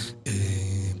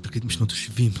 תקליט משנות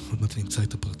ה-70, עוד מעט נמצא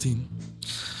את הפרטים,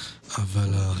 אבל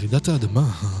רעידת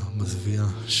האדמה המזוויעה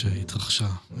שהתרחשה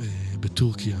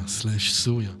בטורקיה /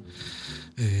 סוריה,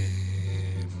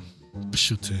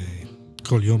 פשוט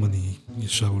כל יום אני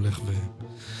ישר הולך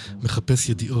ומחפש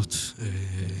ידיעות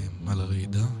על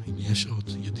הרעידה, אם יש עוד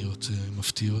ידיעות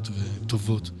מפתיעות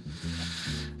וטובות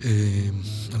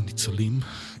על ניצולים.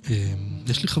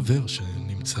 יש לי חבר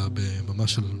שנמצא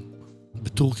ממש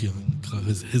בטורקיה, נקרא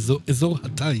אזור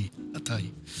התאי,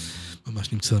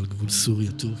 ממש נמצא על גבול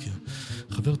סוריה-טורקיה.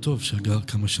 חבר טוב שגר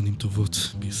כמה שנים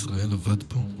טובות בישראל, עבד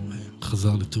פה,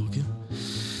 חזר לטורקיה.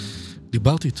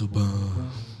 דיברתי איתו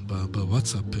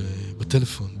בוואטסאפ,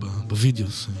 בטלפון, בווידאו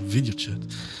צ'אט,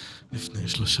 לפני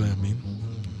 3 ימים.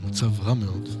 מצב רע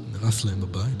מאוד, נרס להם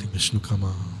בבית, הם ישנו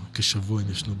כשבוע,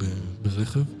 הם ישנו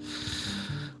ברכב,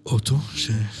 אוטו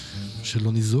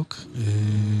שלא ניזוק,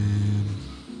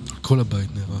 כל הבית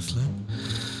נרס להם.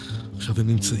 עכשיו הם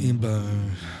נמצאים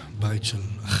בבית של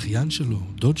אחיין שלו,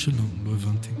 דוד שלו, לא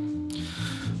הבנתי.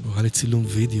 הוא ראה לי צילום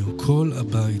וידאו, כל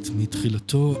הבית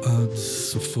מתחילתו עד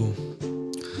סופו,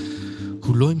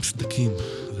 כולו עם סדקים,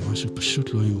 זה משהו פשוט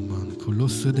לא יאומן, כולו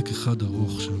סדק אחד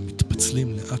ארוך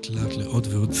שמתפצלים לאט לאט לעוד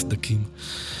ועוד סדקים.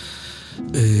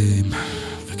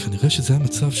 וכנראה שזה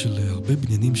המצב של הרבה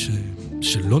בניינים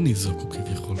שלא ניזוקו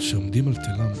כביכול, שעומדים על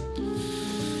תלם.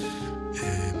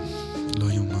 לא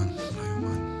יומן, לא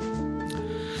יומן.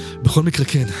 בכל מקרה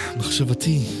כן,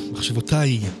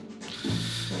 מחשבותיי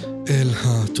אל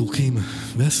הטורקים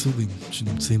והסורים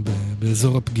שנמצאים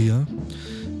באזור הפגיעה,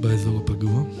 באזור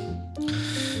הפגוע.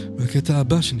 והקטע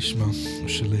הבא שנשמע הוא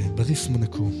של בריס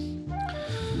מונקו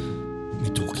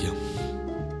מטורקיה.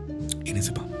 הנה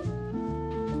זה בא.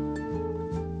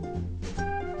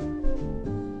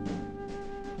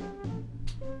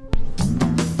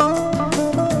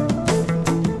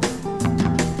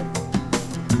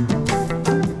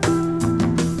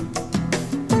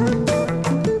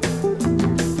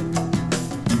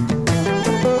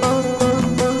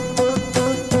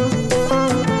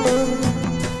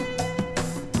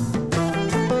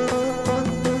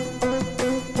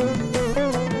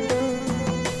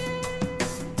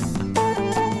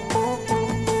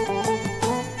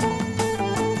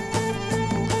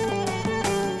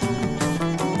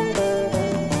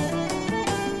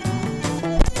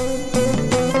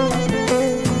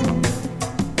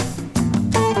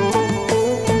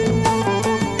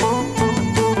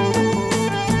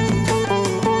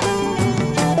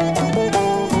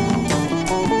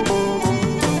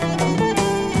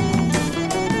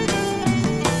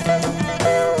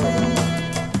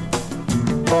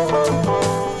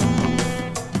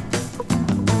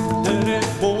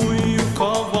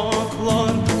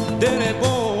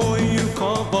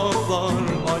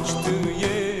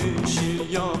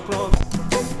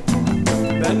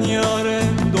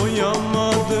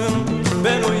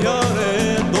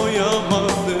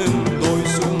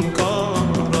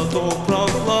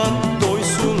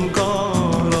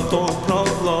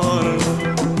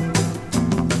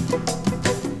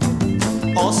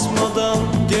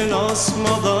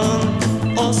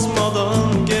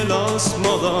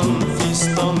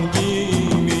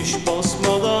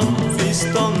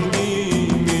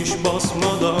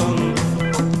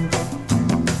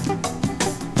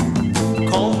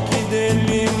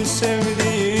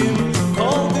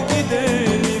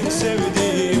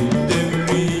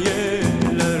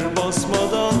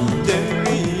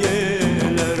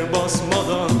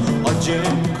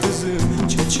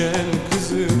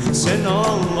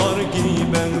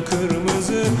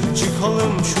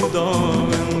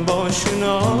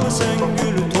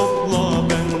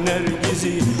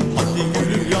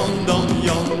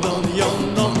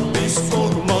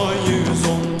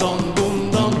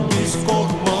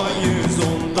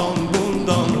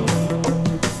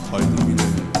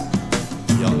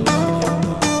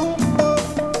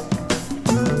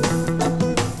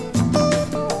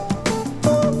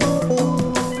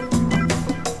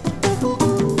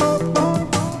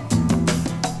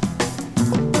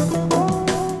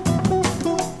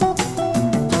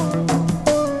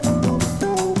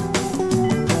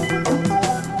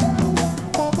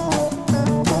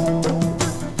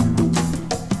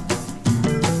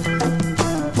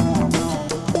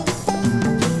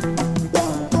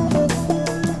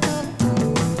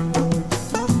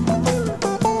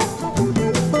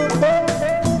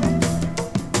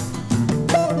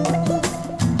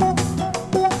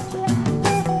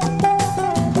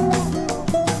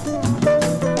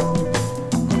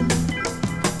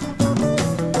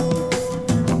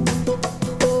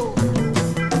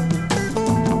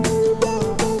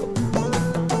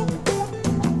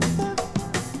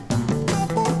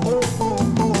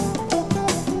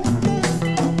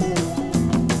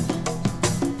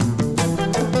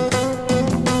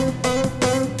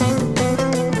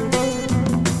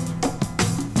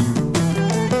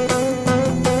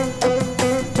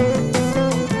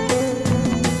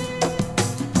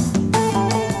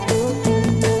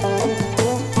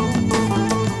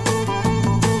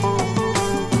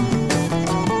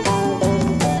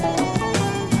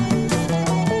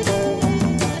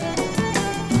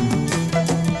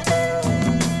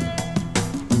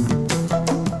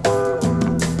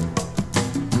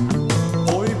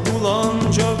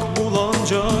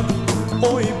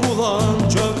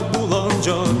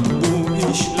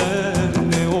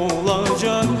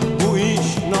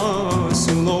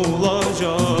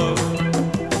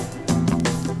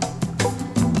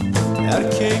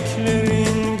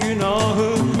 Erkeklerin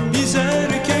günahı, biz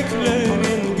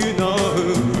erkeklerin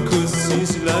günahı. Kız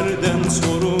sizlerden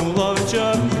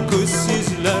sorulacak, kız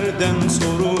sizlerden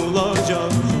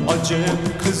sorulacak. Acem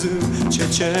kızı,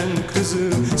 Çeçen kızı,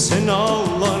 sen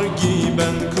ağlar giy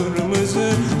ben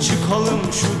kırmızı. Çıkalım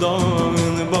şu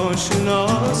dağın başına,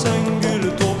 sen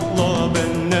gül topla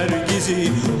ben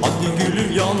nergizi. Hadi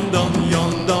gülüm yandan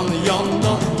yandan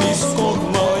yandan, biz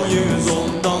korkmayız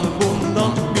ondan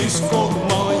bundan. Biz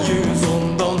korkmayız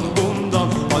ondan bundan.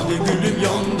 Hadi gülüm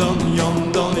yandan yandan.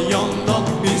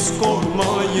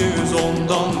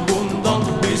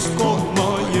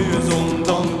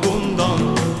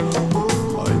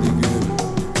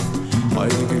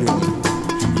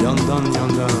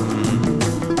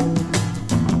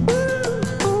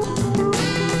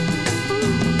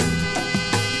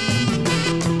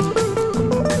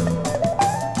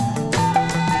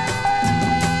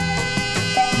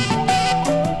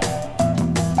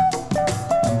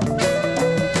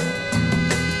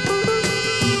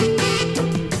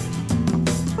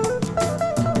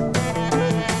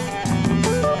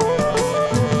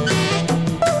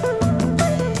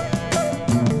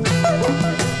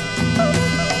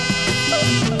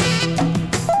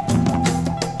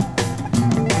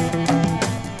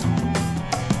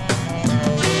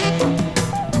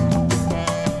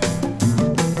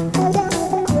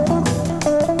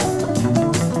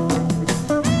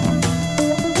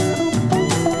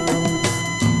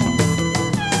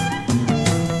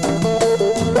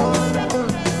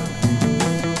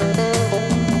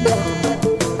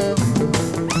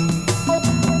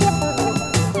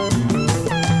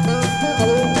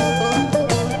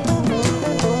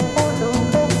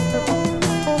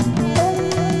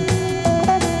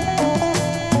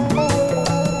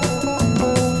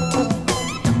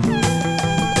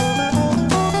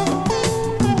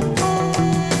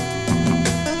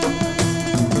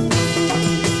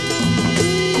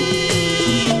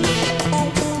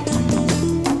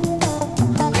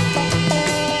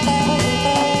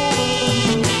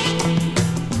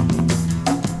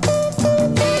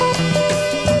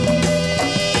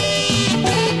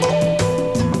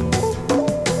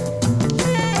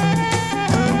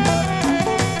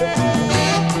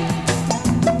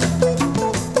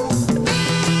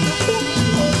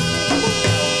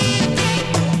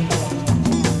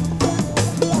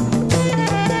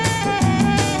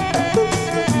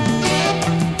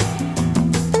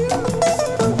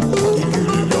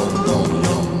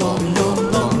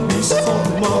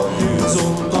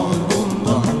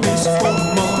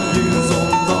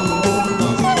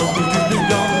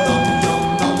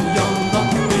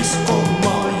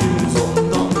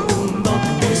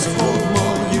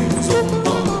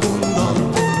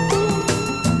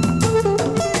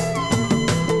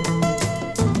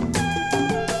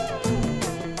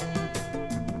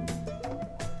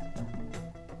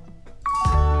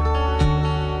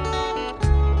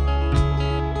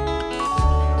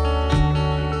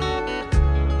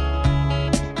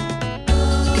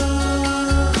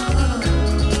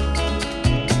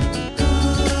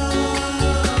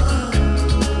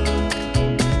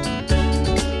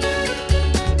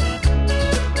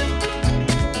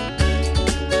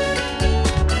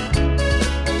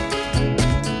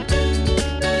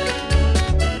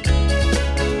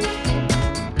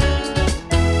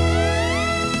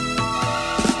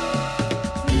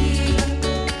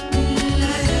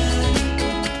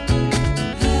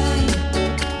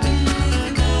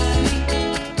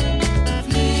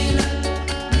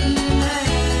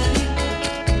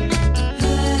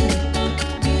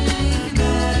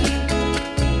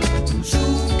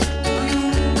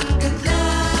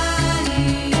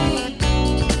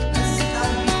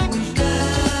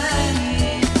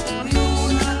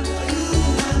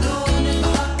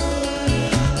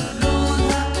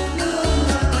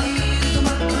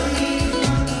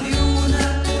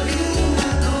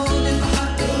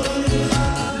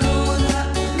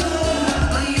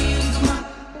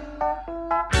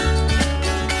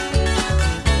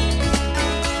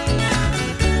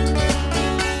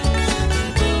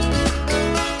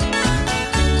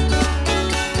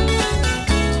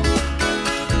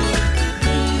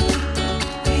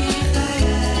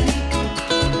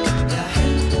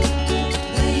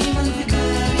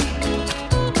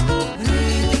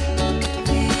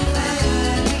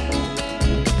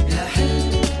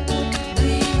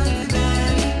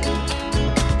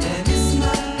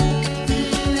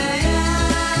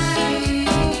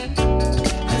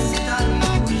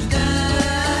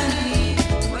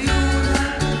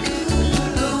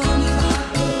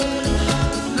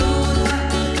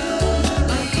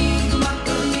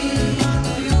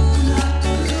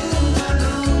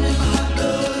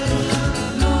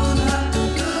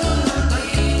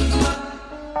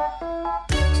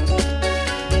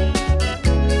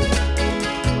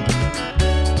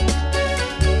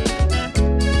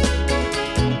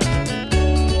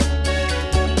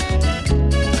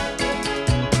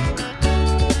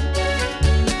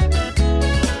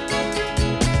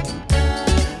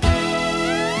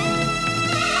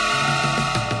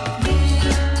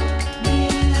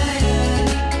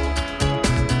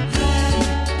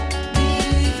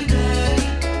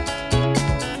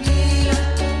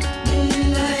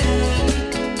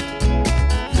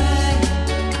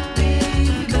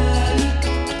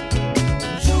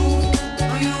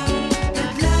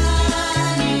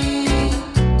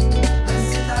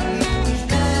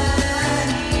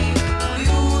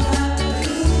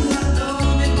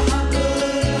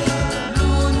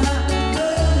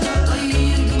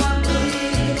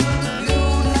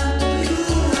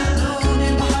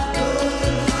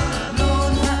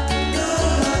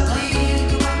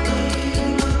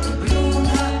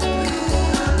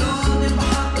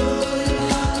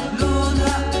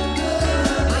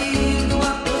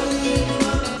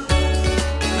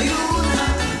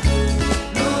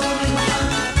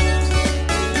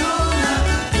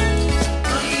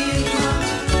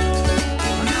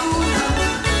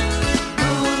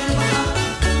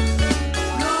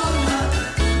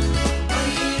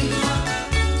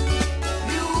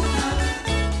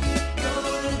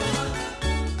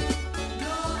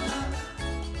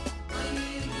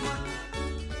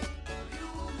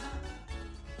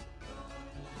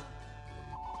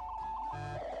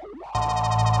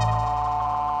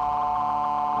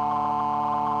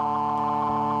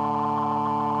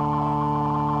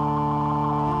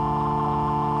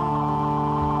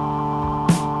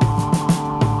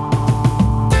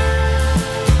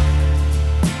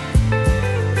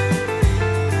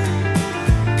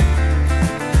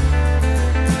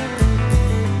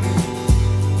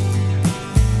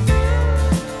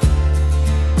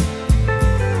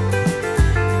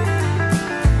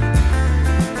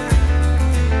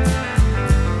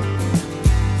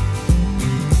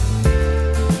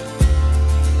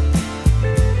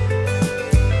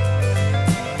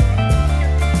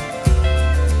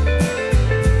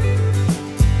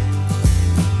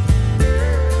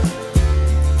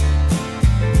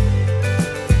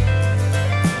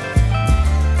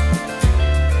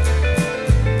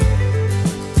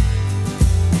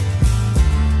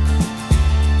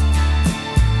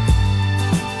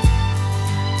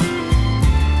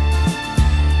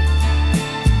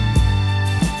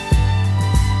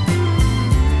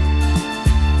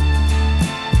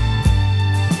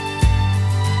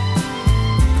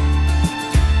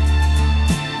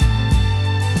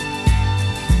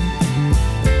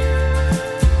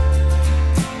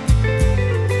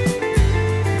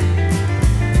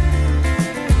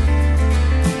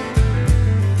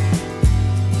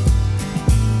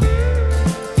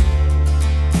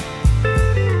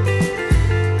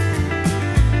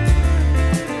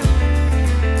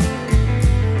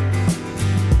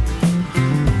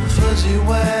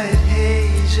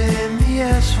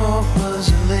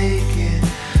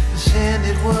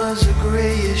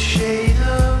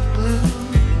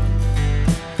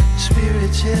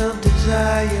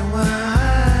 by your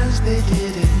eyes, they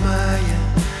did admire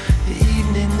the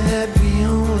evening that we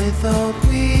only thought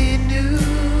we knew.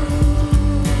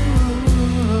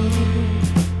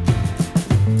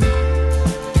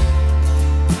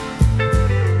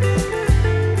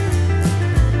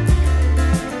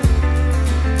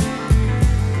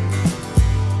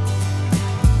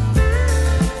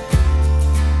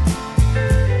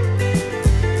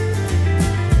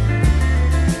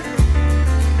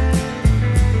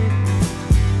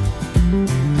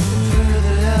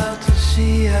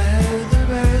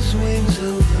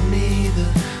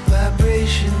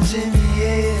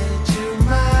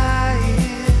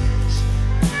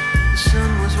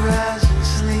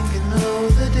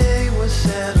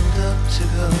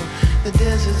 The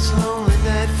desert's lonely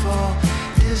nightfall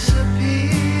disappeared.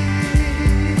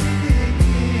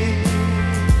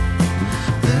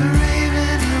 The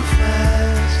raven who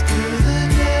flies through the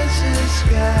desert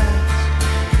skies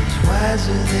is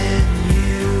wiser than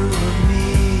you or me.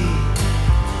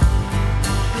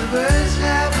 The birds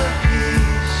have a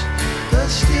peace, the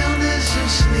stillness of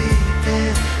sleep,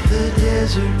 and the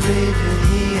desert raven,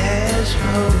 he has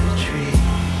poetry.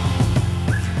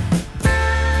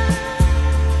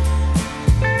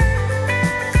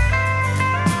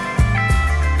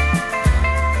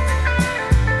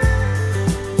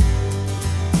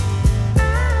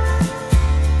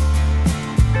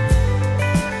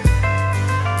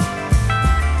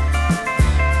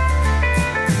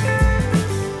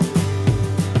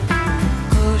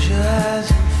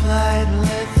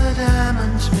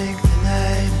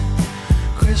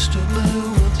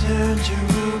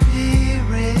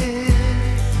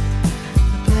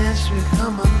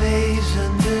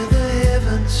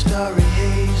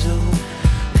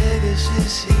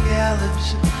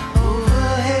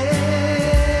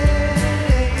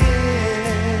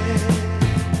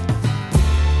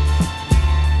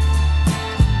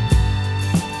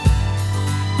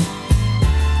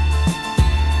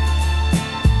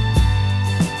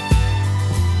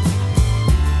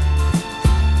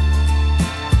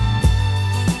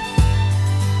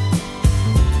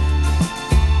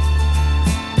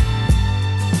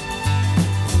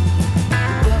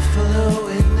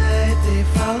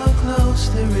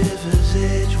 The river's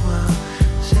edge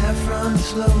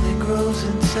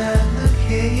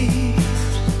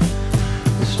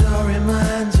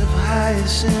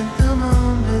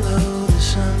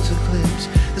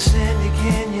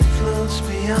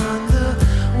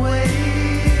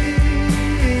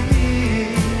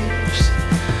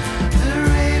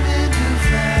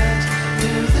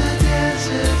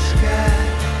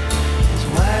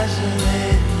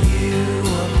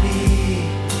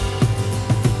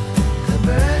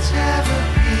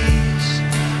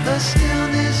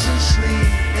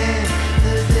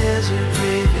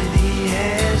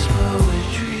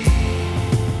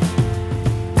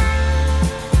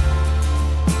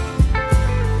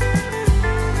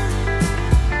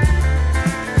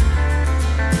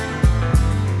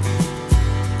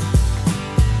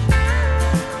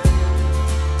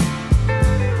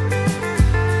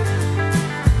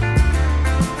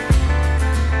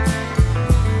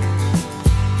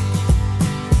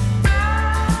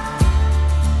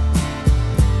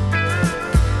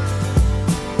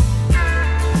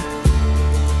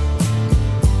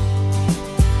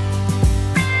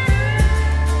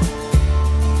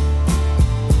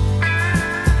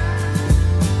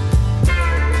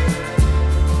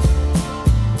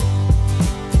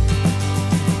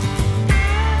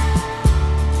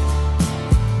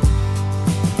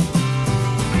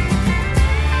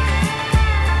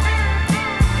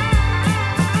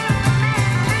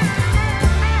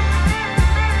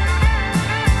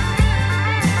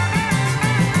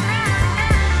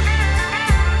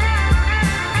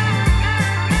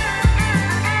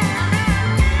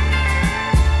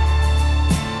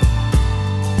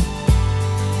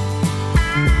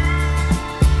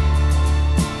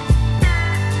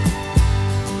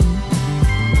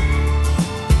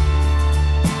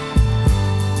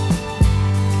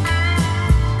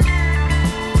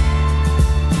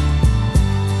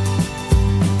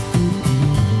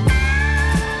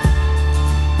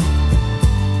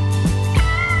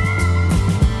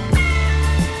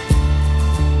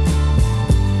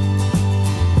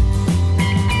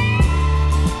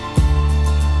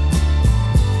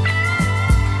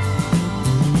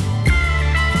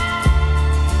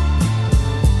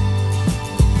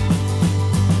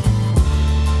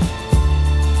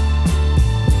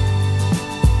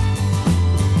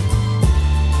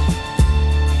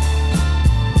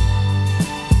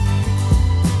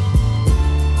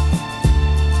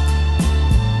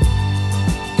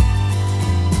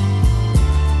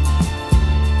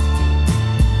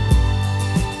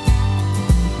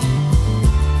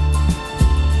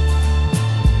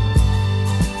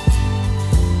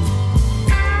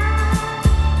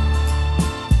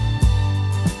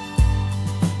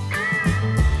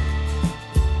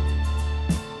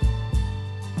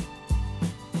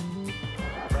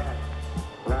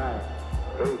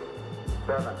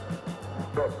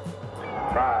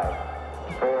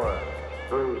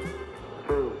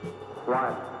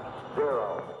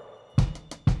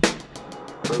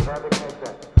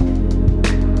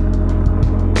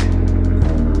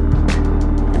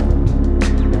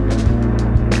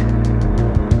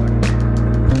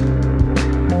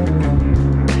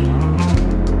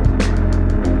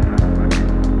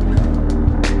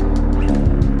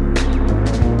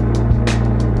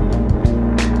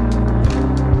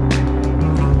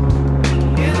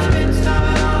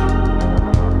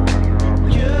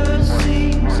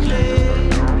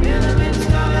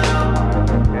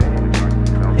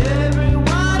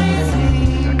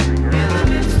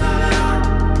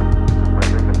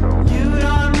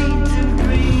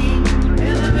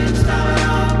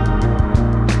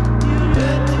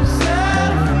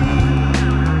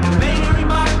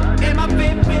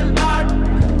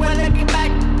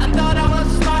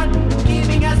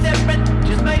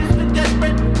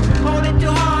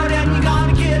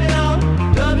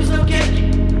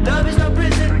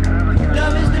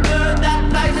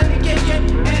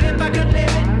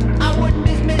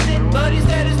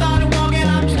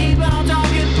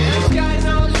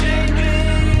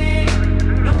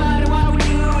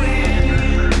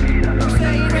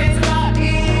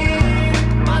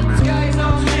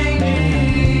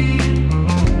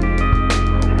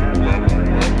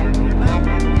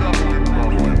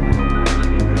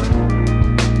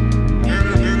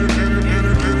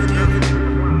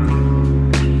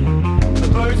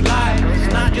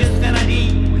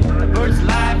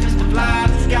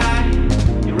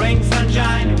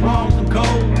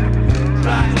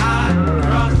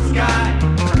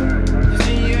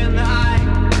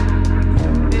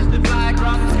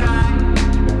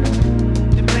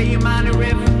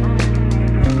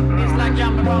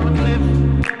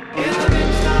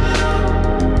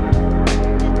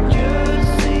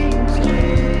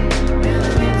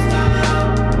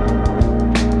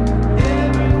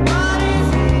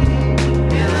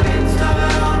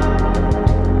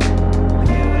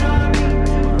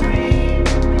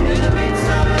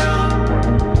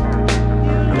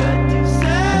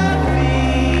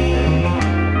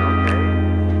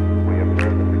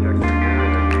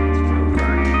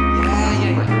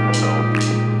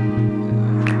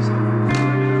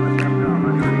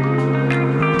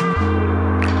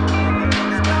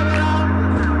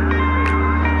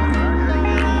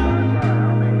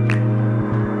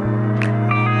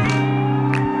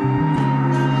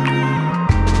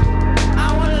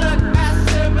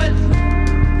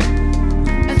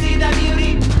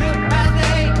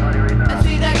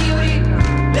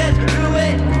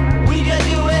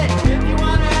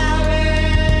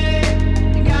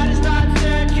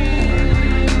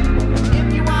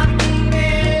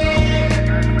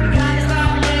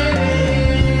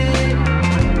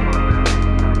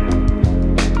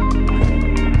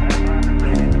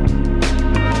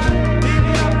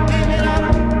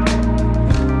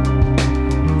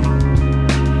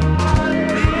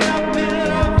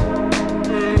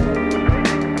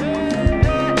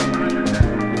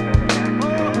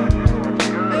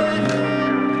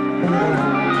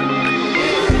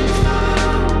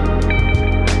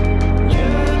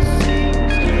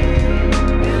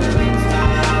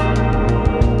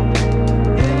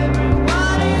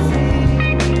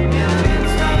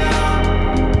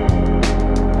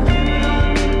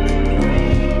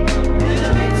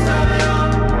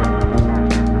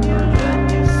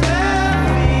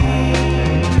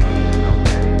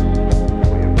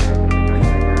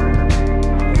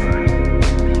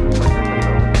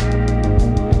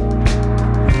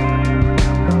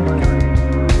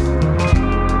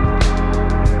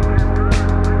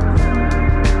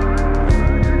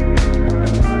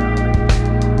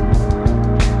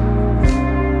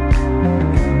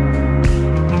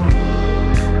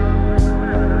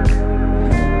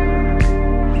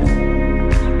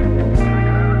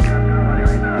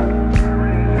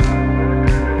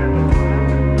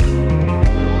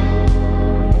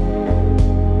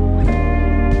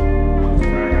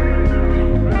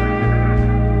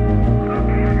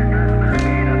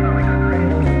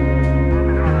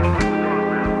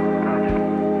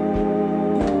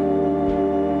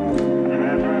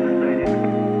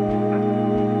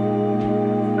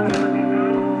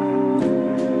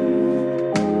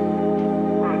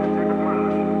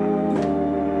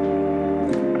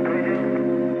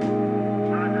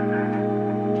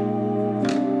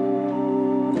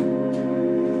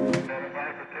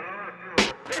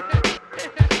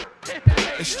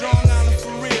It's Strong Island for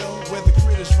real, where the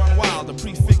critters run wild. The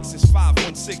prefix is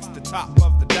 516, the top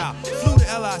of the dial. Flew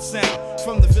to LI Sound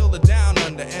from the Villa down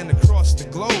under and across the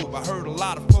globe. I heard a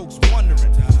lot of folks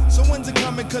wondering, so when's it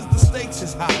coming? Cause the stakes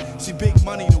is high. See, big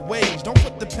money to wage. Don't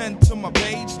put the pen to my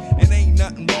page. It ain't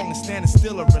nothing wrong in standing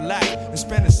still or relax and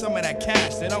spending some of that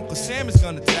cash that Uncle Sam is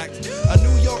gonna tax. A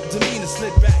New York demeanor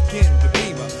slid back in the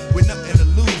Beamer with nothing to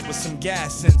lose but some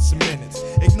gas and some minutes.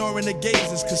 Ignoring the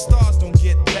gazers cause stars don't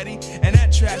get petty. And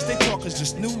that trash they talk is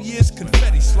just New Year's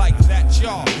confetti. Like that,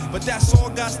 y'all. But that's all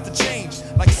got to change.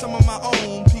 Like some of my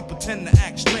own people tend to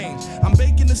act strange. I'm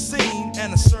baking the scene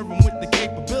and I serve them with the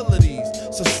capabilities.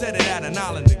 So set it at an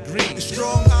island degree. The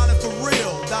Strong Island for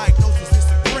real. Diagnosis is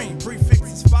supreme. Prefix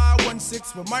is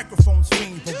 516 with microphones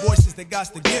fiend for voices that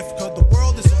got the gift. Cause the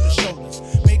world is on the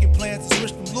shoulders. Making plans to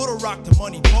switch from Little Rock to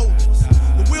money boulders.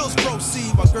 The wheels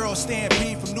proceed while girls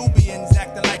stampede from Nubians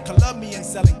acting like Colombians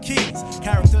selling keys.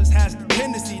 Characters has the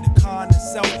tendency to con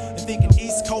itself and thinking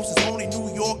East Coast is only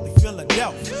New York to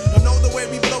Philadelphia. Don't know the way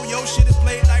we blow your shit is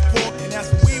played like pork, and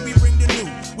that's what we bring the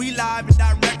new. We live and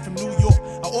direct from New York.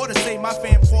 I ought to say my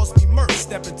fam calls me Merc,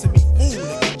 stepping to me fool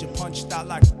and get you punched out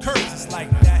like a curse. It's like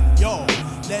that, y'all.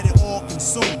 Let it all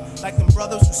consume like them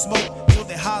brothers who smoke till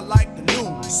they high like the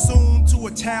noon. Soon to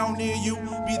a town near you,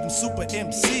 be them super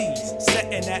MCs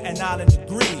setting at an island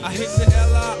degree. I hit the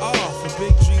LIR for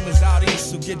big dreamers out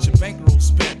east, so get your bankroll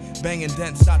spent. Banging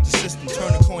dents out the system,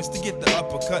 turning coins to get the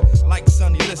uppercut like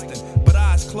Sonny Liston. But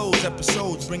eyes closed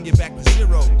episodes bring you back to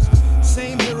zeros.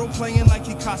 Same hero playing like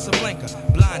he Casablanca.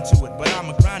 Blind to it, but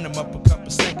I'ma grind him up a cup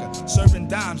of Senka. Serving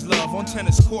dimes, love on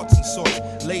tennis courts and sorts.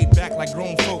 Laid back like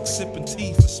grown folks sipping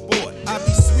tea for sport. I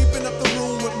be sweeping up the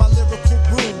room with my lyrical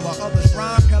broom, while others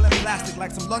rhyme hell in plastic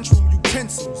like some lunchroom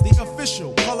utensils. The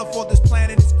official color for this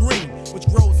planet is green, which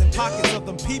grows in pockets of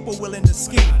them people willing to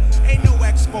scheme. Ain't no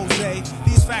expose,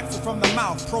 these facts are from the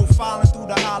mouth. Profiling through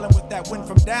the island with that wind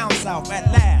from down south.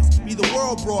 At last, be the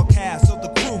world broadcast of the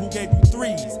crew who gave you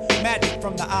threes. Magic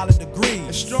from the island degrees.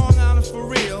 A Strong Island for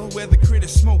real, where the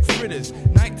critters smoke fritters.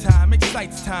 Nighttime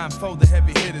excites time for the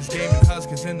heavy hitters. Gaming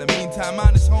huskers in the meantime,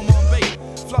 mine is home on bait.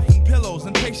 Fluffing pillows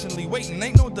and patiently waiting.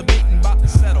 Ain't no debating about to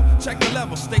settle. Check the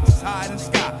level, stakes is high in the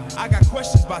sky. I got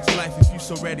questions about your life if you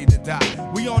so ready to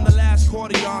die. We on the last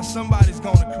quarter, y'all, somebody's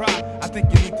gonna cry. I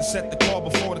think you need to set the call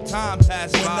before the time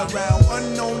passes by. When around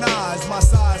unknown eyes, my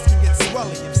size can get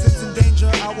swelly. If sin's in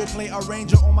danger, I will play a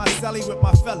ranger on my celly with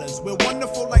my fellas. We're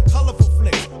wonderful like colorful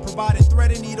flicks, providing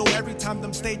thread and needle every time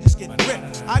them stages get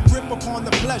ripped. I grip upon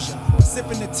the pleasure of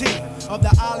sipping the tea of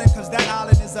the island, cause that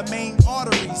island is a main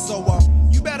artery. So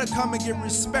you better come and get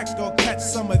respect or catch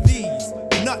some of these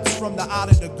nuts from the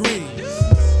island degrees.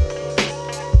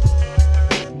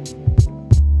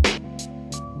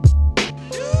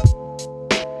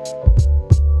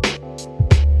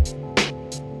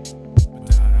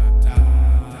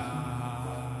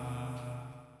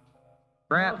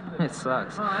 Rap, it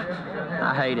sucks.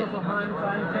 I hate it. In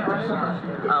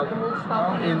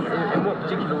what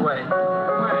particular way?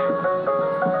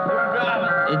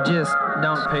 It just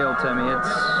don't appeal to me.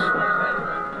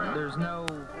 There's no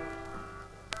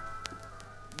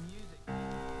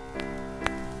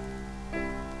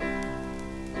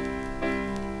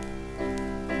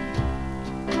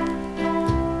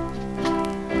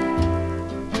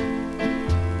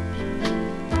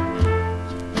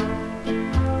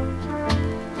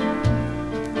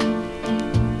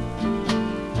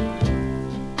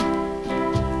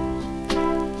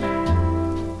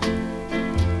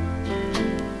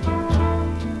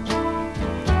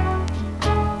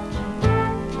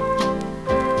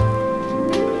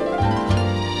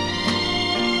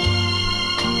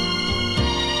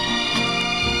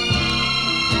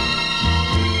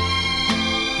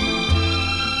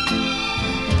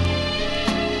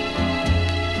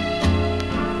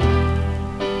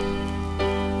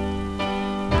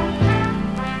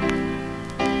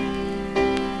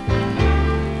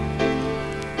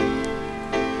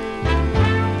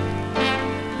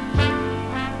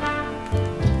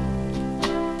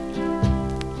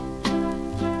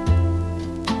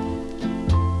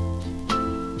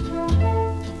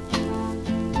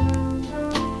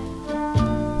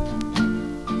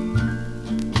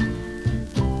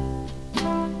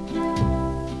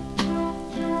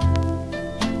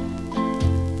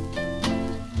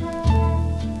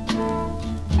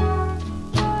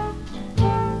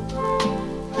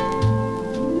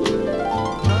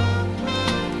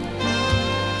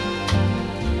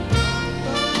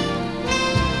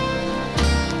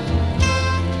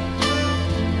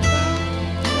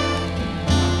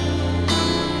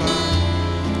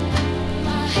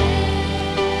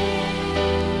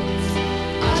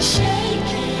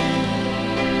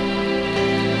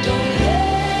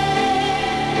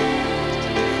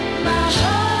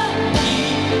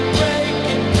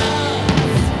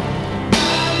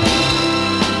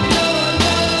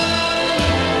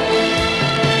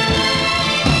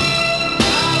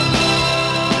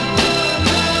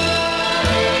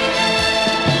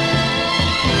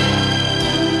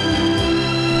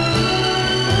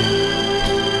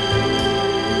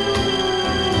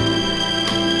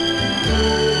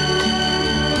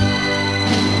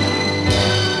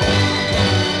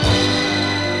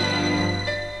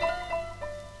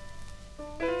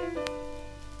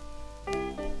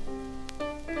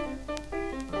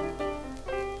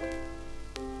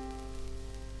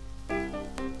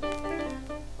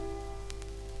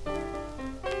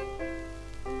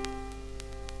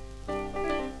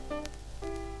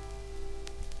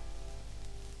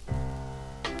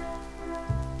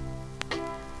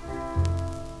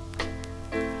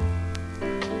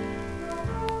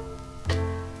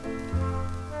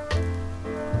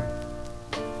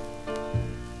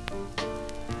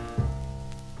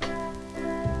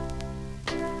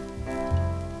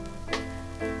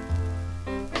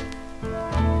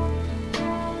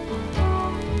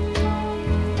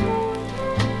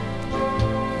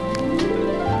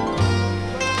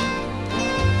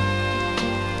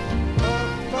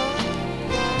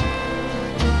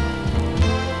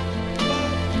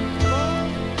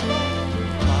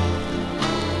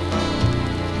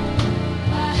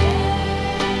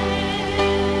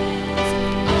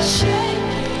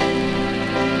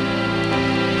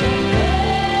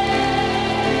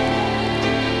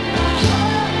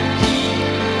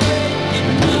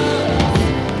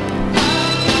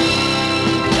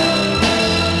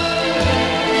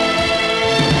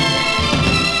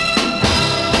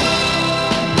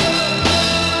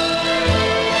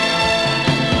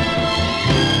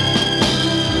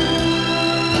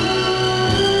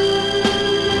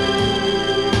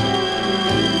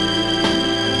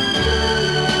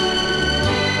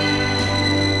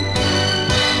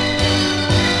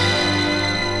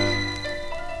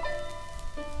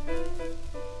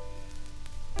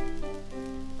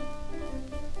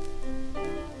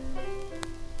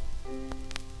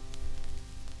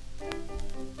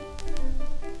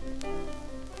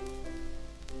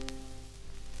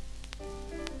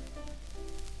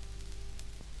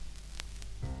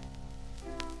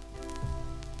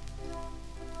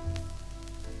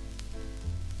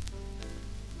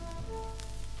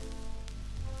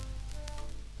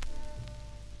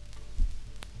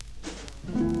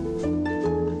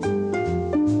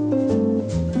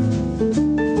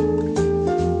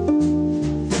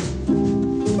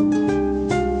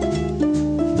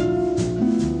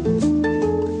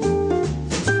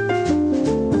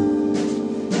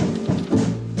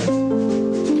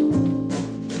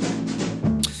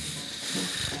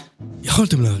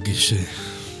יכולתם להרגיש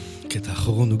שקטע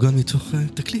האחרון נוגן מתוך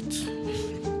תקליט.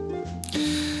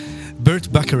 ברט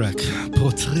בקראק,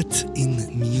 פורטרט אין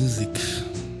מיוזיק.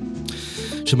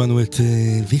 שמענו את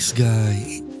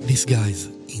This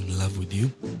Guy's in Love With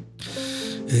You.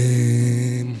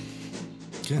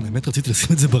 כן, האמת רציתי לשים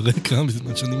את זה ברקע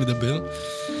בזמן שאני מדבר,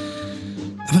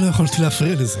 אבל לא יכולתי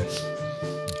להפריע לזה.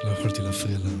 לא יכולתי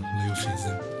להפריע ליופי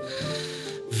הזה.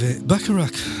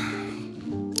 ובקראק,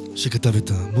 שכתב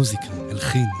את המוזיקה,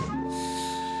 הלחין,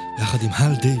 יחד עם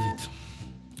הל דיוויד,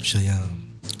 שהיה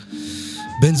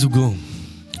בן זוגו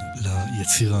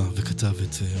ליצירה וכתב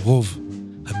את רוב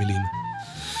המילים.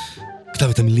 כתב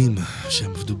את המילים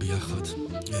שהם עבדו ביחד.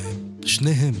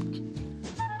 שניהם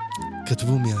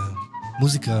כתבו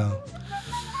מהמוזיקה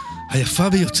היפה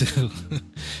ביותר.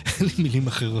 אין לי מילים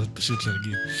אחרות פשוט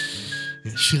להגיד.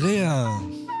 שירי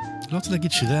לא רוצה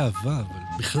להגיד שירי אהבה,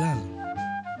 אבל בכלל.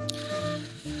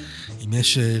 אם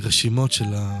יש רשימות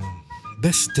של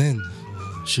ה-Best 10,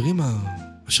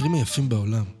 השירים היפים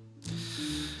בעולם,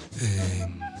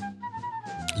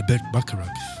 לברט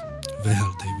בקראק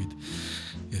והל דיוויד,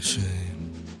 יש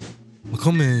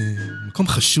מקום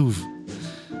חשוב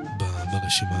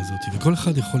ברשימה הזאת, וכל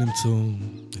אחד יכול למצוא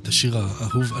את השיר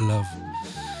האהוב עליו,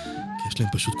 כי יש להם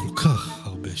פשוט כל כך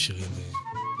הרבה שירים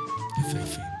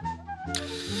יפהפים.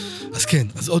 אז כן,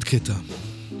 אז עוד קטע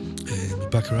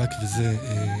מבקראק, וזה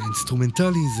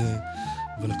אינסטרומנטלי, זה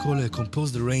אבל הכל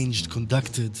composed, arranged,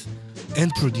 conducted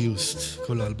and produced,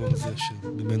 כל האלבום הזה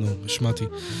שממנו השמעתי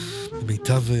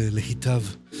במיטב להיטב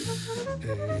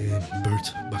ברט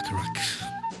בקראק.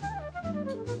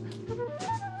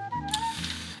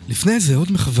 לפני זה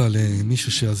עוד מחווה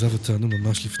למישהו שעזב אותנו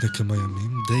ממש לפני כמה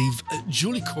ימים, דייב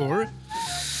ג'וליקור,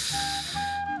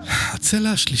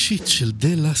 הצלע השלישית של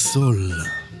דה לה סול,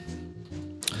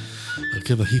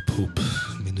 הרכב ההיפ-הופ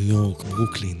מניו יורק,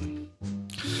 ברוקלין.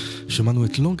 שמענו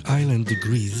את Long Island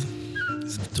Degrees,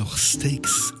 זה מתוך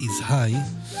Stakes is High,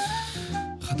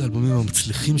 אחד האלבומים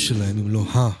המצליחים שלהם, אם לא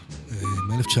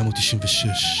מ-1996,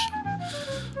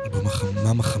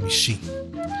 אלבום החמישי.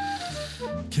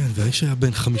 כן, והאיש היה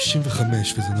בן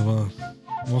 55, וזה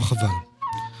נורא חבל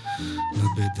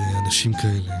לאבד אנשים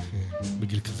כאלה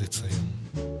בגיל כזה צעיר.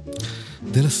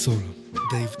 דה לה סול,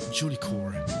 דייב ג'וליקור,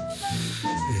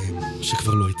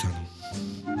 שכבר לא איתנו.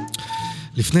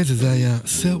 לפני זה היה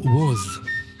Sir Was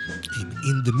עם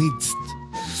In the Midst,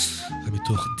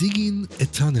 ומתוך Digging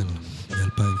a Tunnel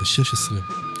מ-2016.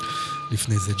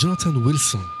 לפני זה ג'ונתן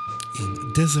ווילסון עם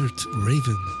Desert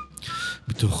Raven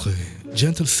מתוך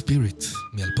Gentle Spirit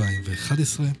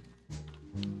מ-2011.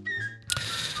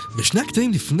 ושני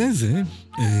הקטעים לפני זה,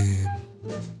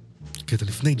 קטע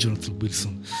לפני ג'ונתן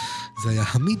ווילסון, זה היה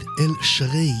חמיד אל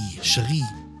שרי,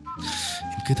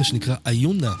 עם קטע שנקרא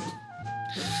איונה.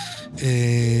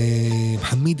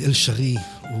 חמיד אל שרי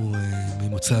הוא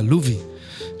ממוצא לובי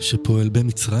שפועל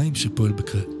במצרים, שפועל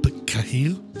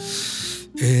בקהיר,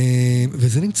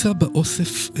 וזה נמצא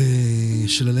באוסף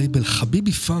של הלייבל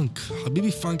חביבי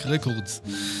פאנק רקורדס.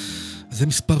 זה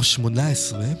מספר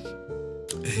 18,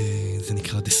 זה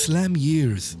נקרא The Slam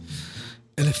Years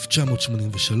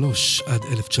 1983 עד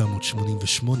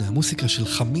 1988, המוסיקה של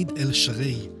חמיד אל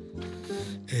שרי.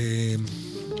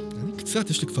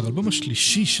 יש לי כבר אלבום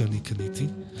השלישי שאני קניתי.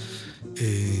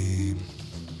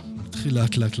 מתחיל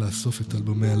לאט לאט לאסוף את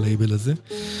אלבומי הלייבל הזה,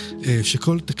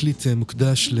 שכל תקליט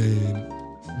מוקדש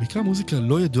למקרא מוזיקה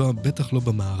לא ידוע, בטח לא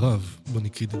במערב, בוא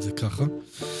נגיד את זה ככה.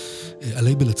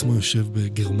 הלייבל עצמו יושב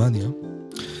בגרמניה,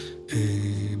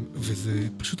 וזה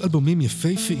פשוט אלבומים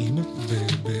יפהפיים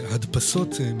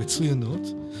בהדפסות מצוינות.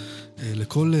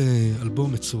 לכל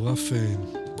אלבום מצורף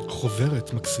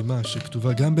חוברת מקסימה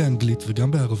שכתובה גם באנגלית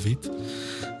וגם בערבית,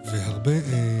 והרבה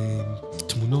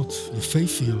תמונות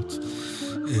יפהפיות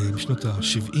משנות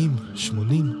ה-70,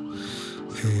 80.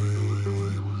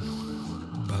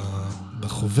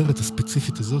 בחוברת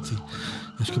הספציפית הזאת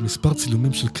יש גם מספר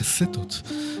צילומים של קסטות,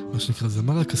 מה שנקרא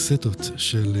זמר הקסטות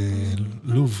של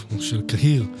לוב או של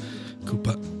קהיר,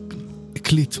 קופה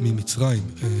הקליט ממצרים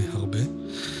הרבה.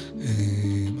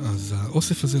 אז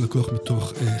האוסף הזה לקוח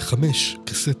מתוך 5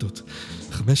 קסטות,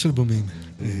 5 אלבומים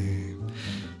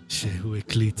שהוא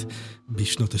הקליט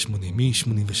בשנות ה-80,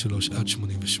 מ-83 עד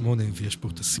 88, ויש פה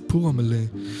את הסיפור המלא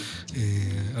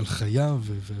על חייו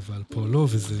ועל פועלו,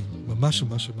 וזה ממש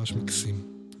ממש ממש מקסים.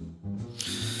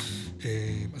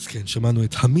 אז כן, שמענו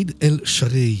את חמיד אל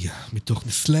שרי מתוך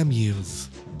The Slam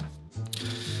Years,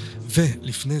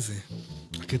 ולפני זה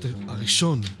הקטע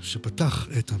הראשון שפתח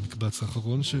את המקבץ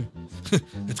האחרון,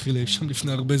 שהתחיל שם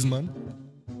לפני הרבה זמן,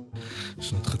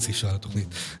 יש לנו עוד חצי שעה לתוכנית.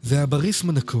 זה היה בריס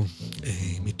מנקו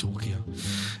מטורקיה.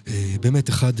 באמת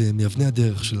אחד מאבני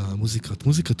הדרך של המוזיקה,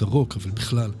 מוזיקת הרוק, אבל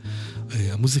בכלל,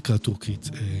 המוזיקה הטורקית,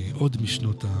 עוד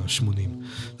משנות ה-80.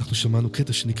 אנחנו שמענו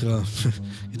קטע שנקרא,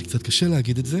 לי קצת קשה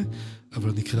להגיד את זה,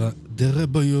 אבל נקרא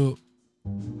דרביו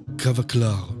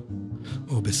קווקלר,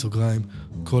 או בסוגריים,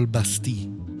 קול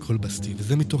בסטי,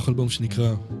 וזה מתוך אלבום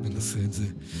שנקרא, ננסה את זה,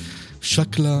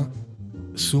 שקלה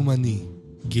סומני,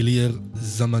 גילייר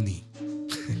זמני,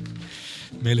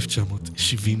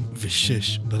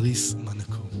 מ-1976, בריס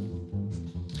מנקו.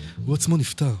 הוא עצמו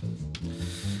נפטר,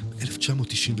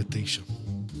 1999.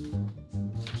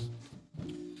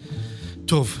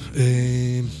 טוב,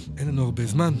 אין לנו הרבה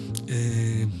זמן,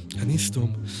 אני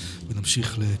אסתום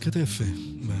ונמשיך לקטע יפה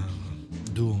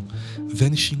מהדור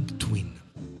Vanishing Twin.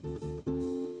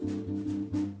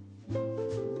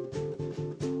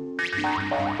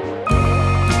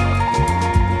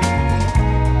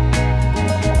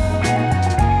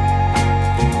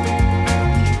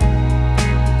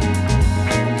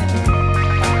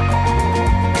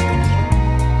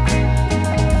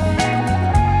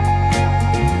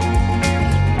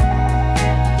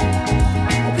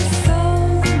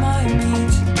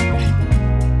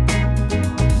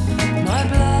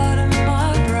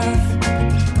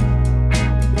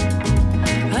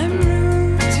 I'm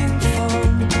rooting for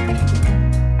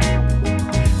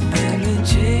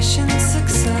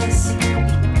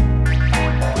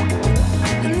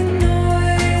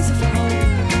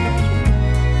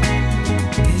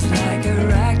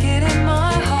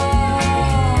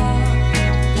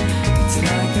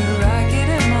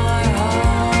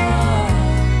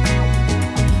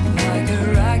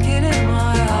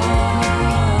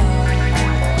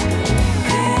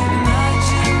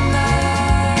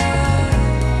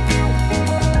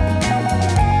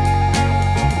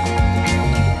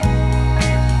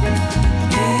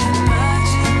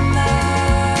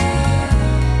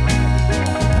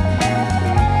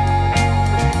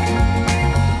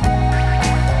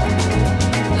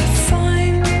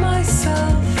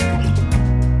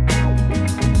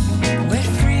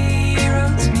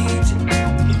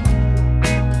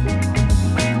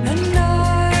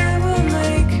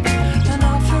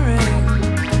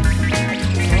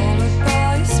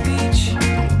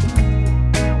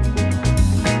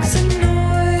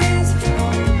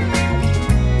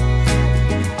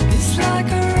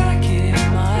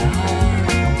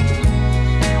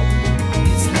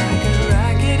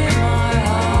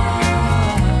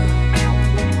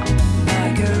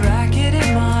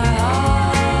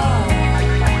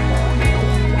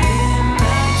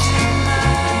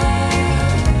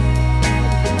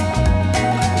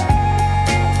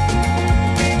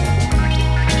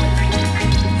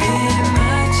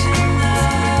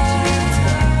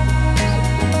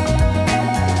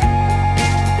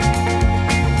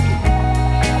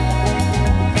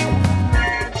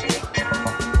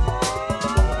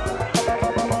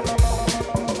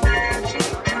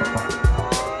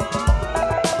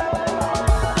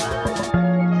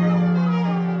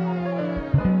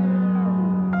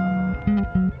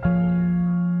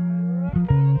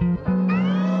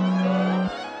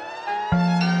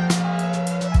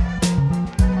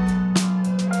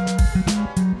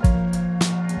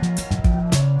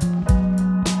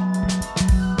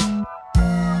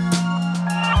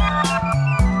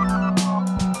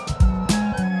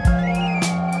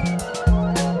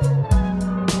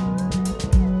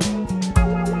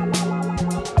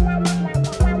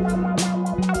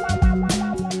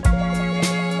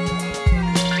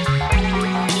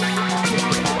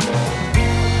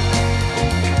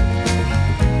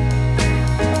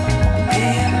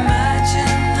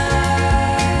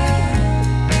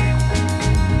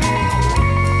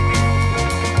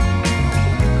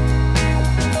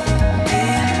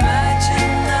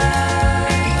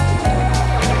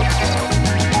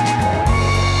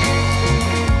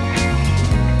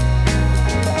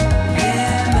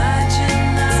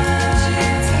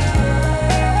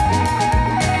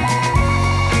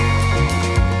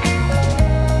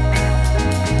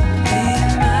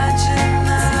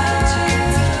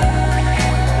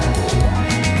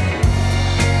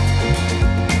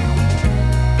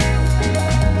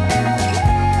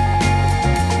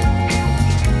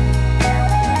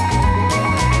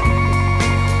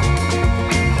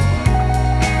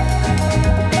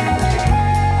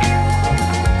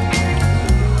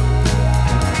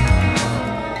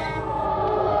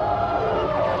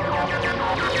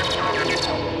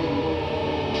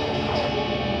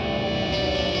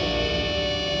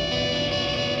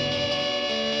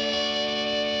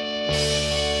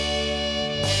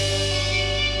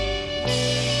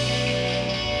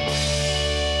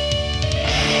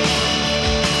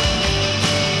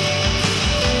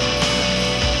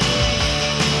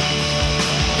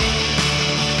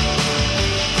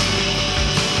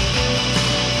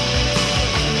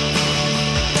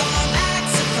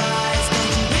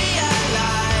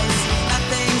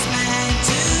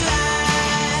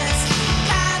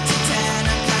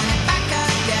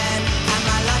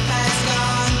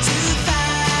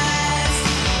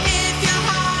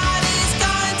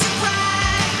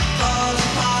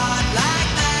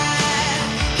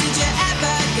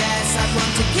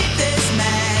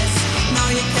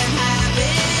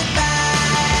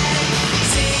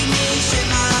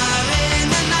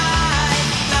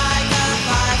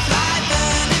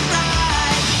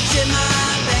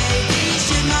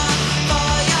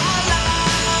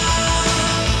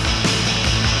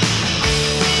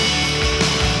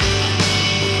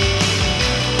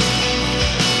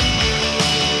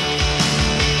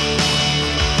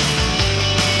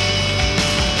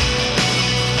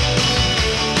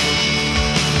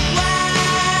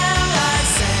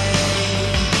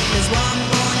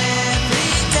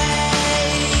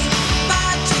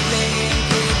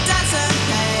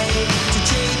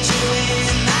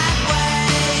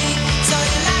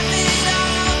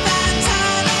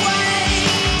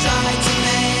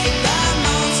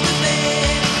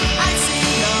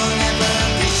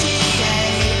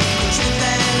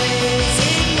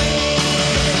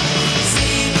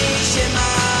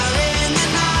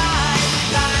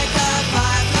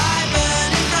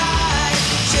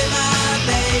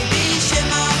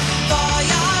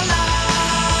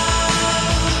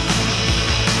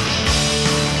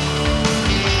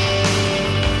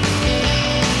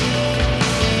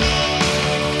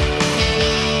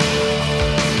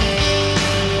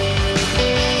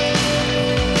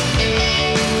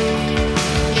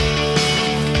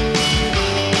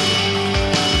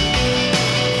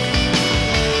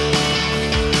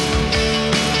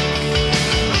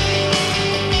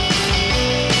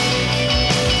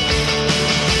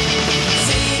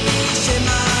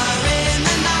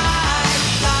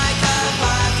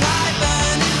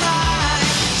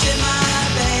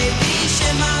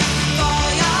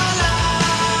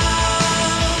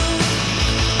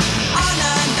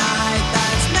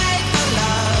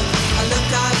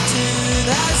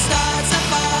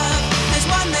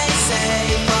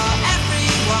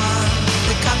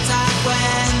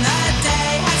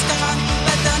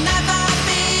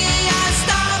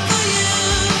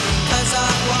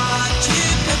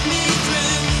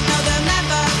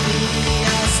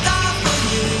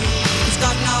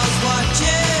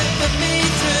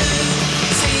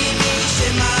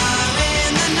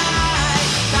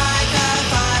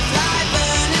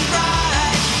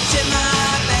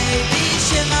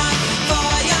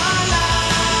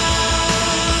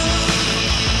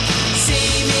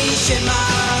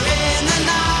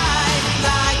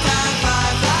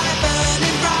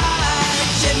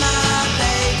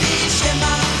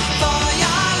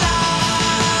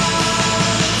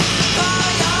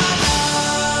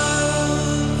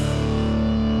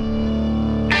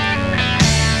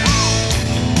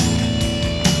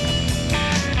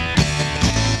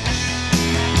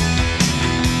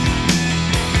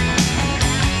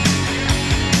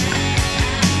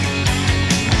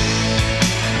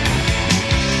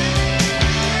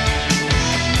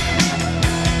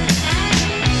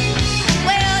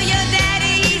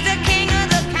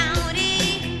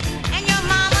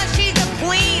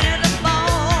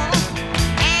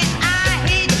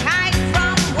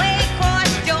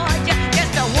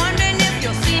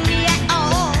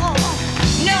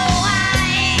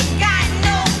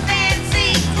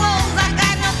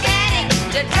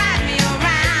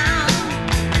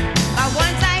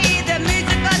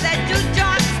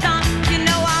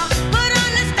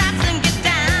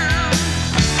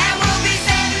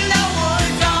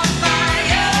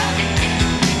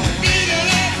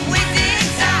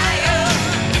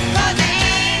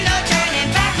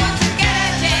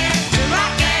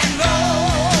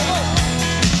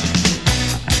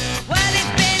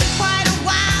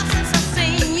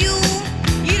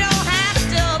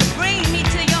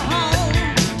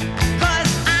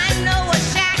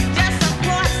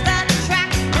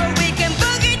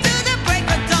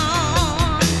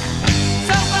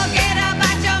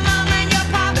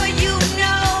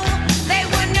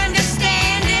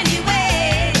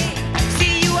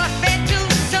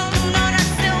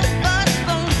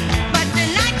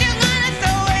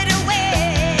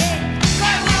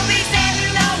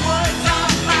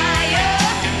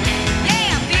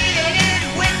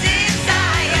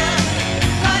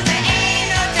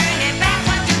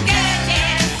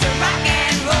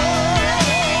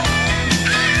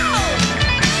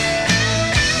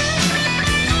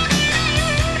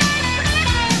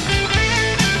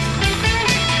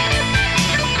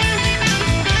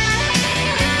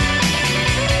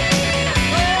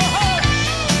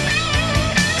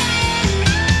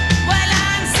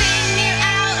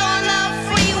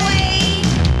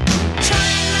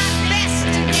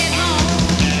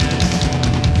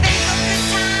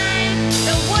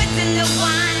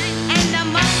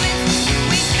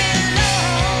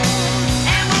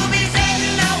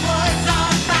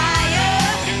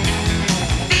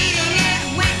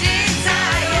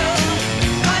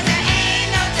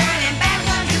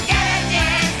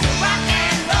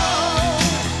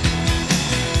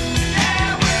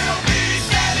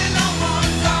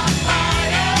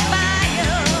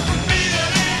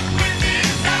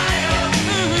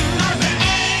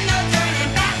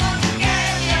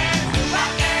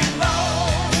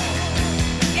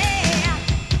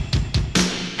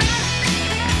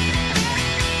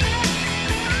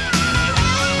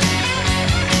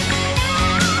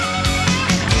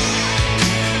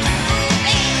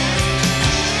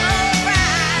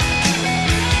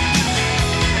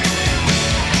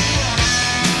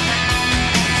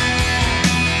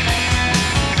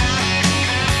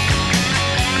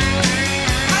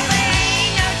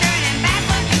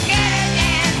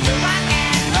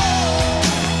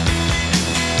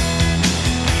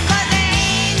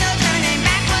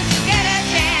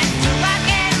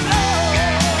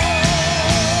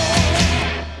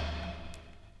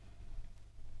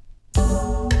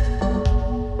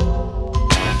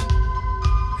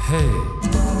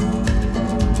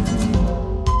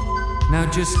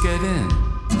just get in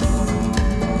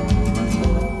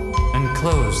and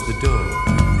close the door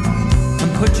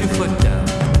and put your foot down.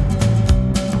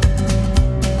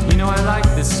 You know, I like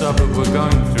this suburb we're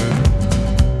going through.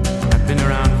 I've been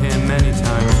around here many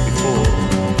times before.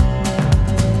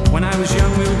 When I was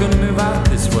young, we were going to move out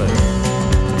this way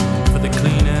for the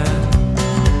clean air,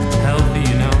 healthy,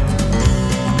 you know,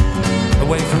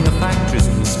 away from the factories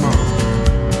and the smoke.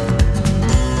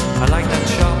 I like that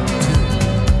shop too.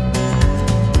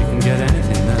 You can get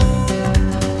anything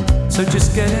there. So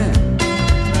just get in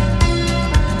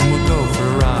and we'll go for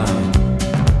a ride.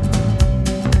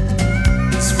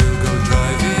 Yes, we'll go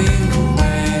driving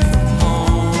away from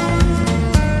home,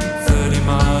 30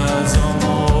 miles or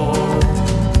more.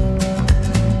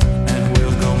 And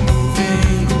we'll go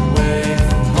moving away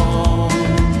from home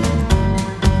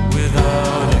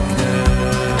without a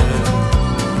care.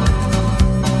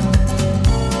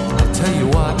 I'll tell you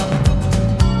what,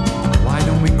 why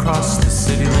don't we cross the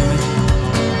city limit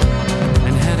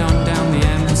and head on down the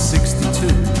M62?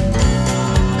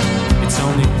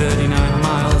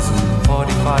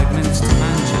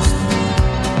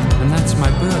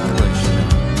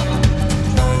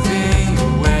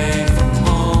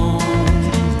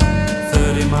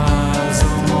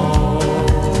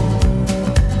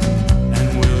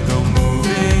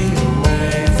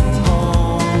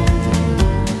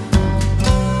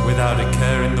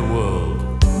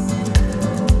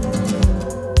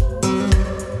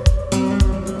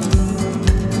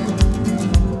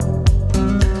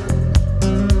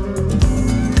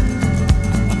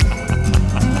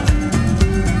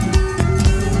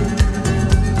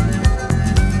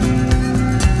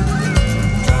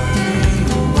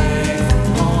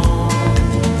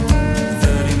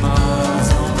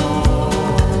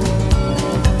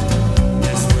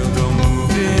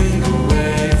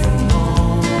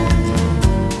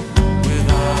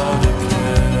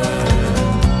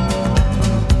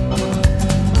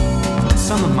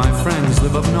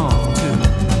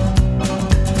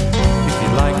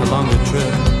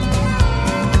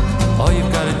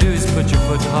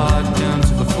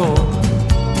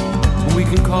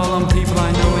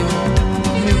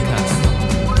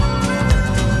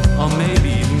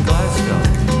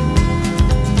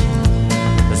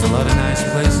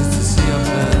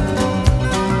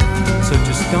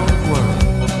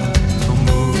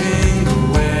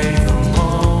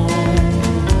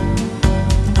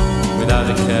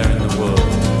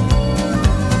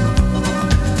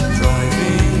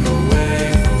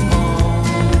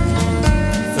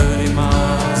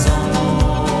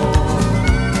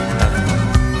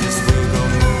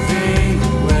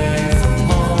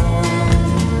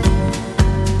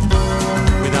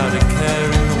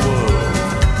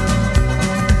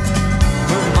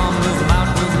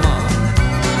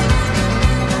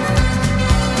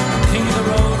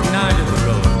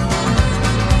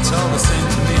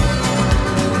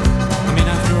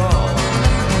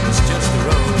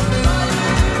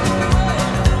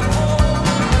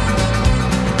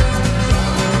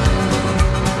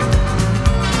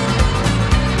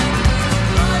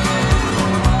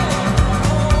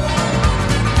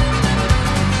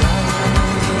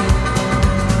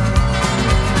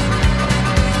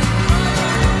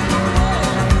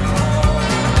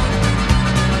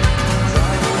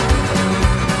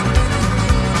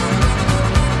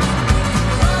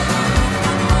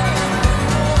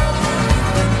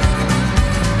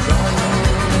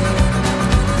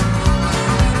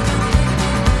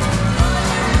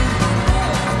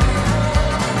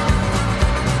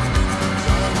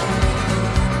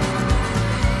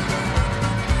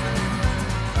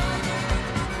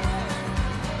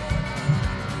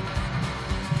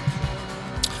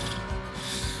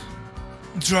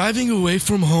 Driving Away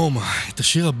From Home. את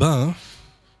השיר הבא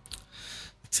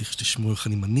צריך שתשמעו איך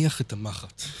אני מניח את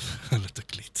המחט על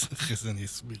התקליט. אחרי זה אני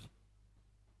אסביר.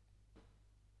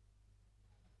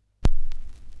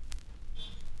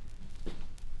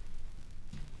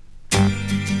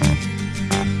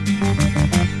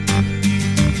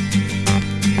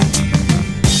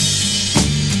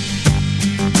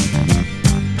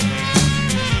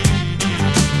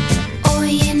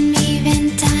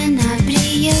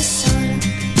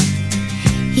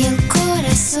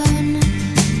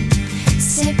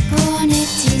 Se pone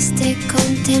triste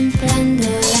contemplando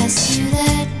la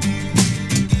ciudad.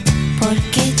 ¿Por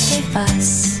qué te vas?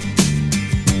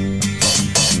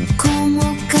 Como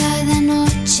cada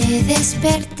noche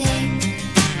desperté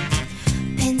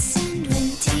pensando en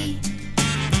ti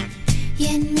y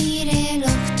en mi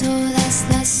reloj todas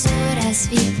las horas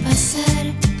vi pasar.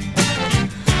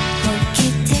 ¿Por qué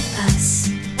te vas?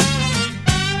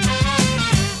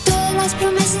 Todas las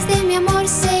promesas de mi amor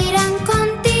se irán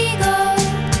contigo.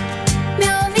 Me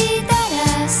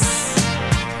olvidarás,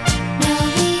 me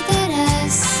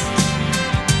olvidarás.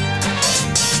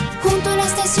 Junto a la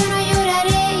estación no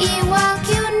lloraré igual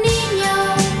que un niño.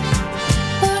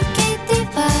 ¿Por qué te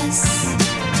vas?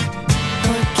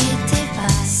 ¿Por qué te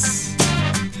vas?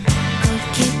 ¿Por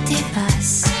qué te vas?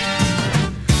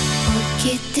 ¿Por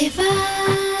qué te vas?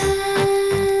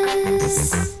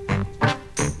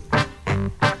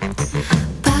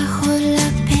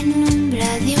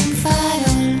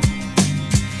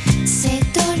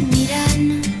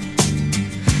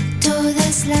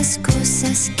 Las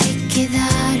cosas que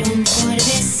quedaron por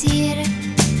decir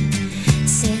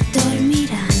se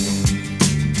dormirán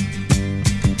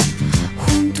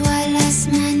junto a las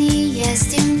manillas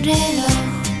de un reloj.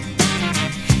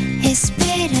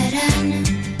 Esperarán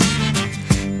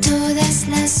todas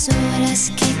las horas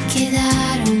que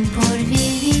quedaron por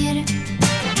vivir.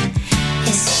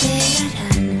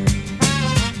 Esperarán.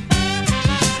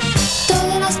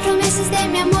 Todas las promesas de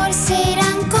mi amor se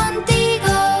irán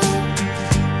contigo.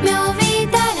 Me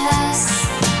olvidarás,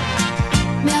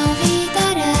 me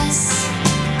olvidarás.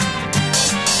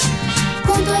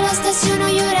 Junto a la estación no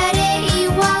lloraré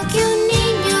igual que un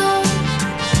niño.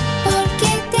 ¿Por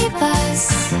qué te vas?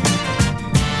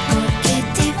 ¿Por qué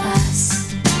te vas?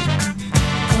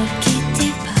 ¿Por qué te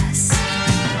vas?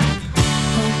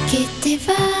 ¿Por qué te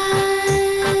vas?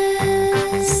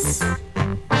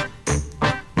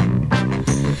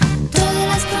 Todas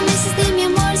las promesas de mi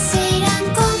amor se irán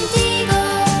contigo.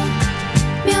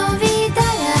 Me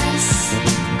olvidarás,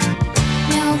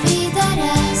 me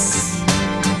olvidarás.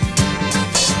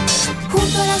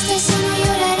 Junto a la estación no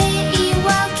lloraré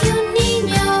igual que un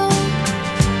niño.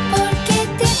 ¿Por qué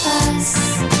te vas?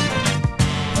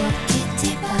 ¿Por qué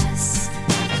te vas?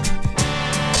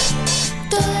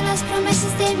 Todas las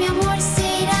promesas de mi amor se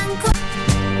irán con...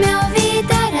 Me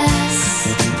olvidarás,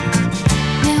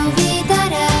 me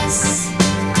olvidarás.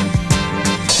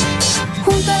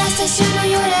 Junto a la estación no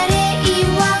lloraré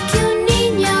igual que un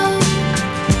niño.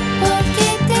 ¿Por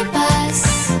qué te vas?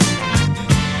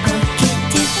 ¿Por qué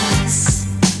te vas?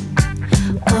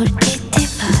 ¿Por qué te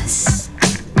vas?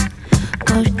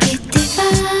 ¿Por qué te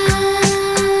vas?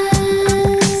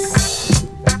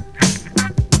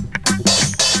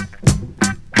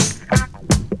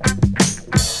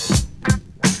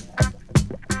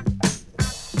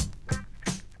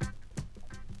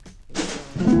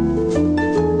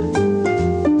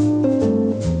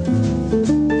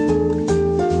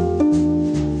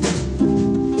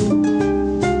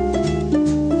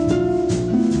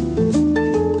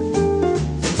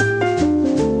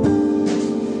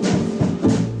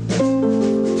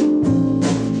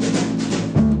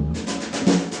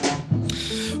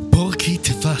 פורקי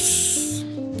טווס,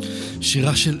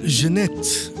 שירה של ז'נט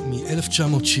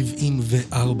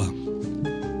מ-1974.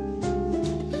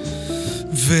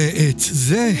 ואת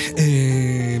זה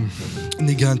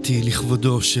ניגנתי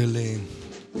לכבודו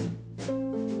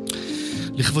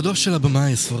של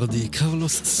הבמאי הספרדי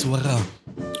קרלוס סוארה.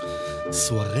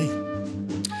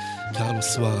 קרלוס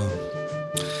סוארה,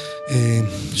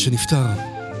 שנפטר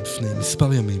לפני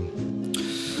מספר ימים.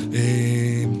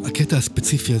 הקטע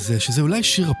הספציפי הזה, שזה אולי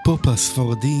שיר הפופ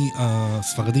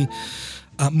הספרדי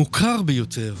המוכר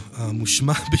ביותר,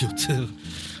 המושמע ביותר,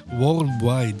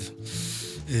 Worldwide,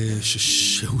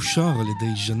 שהושר על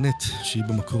ידי ז'נט, שהיא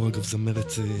במקור אגב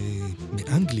זמרת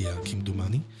מאנגליה,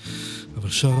 כמדומני, אבל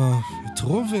שרה את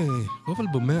רוב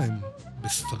אלבומיה הם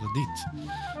בספרדית.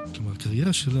 כלומר,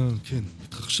 הקריירה שלה, כן,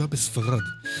 התרחשה בספרד,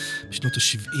 בשנות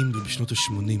ה-70 ובשנות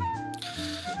ה-80.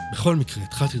 בכל מקרה,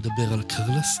 התחלתי לדבר על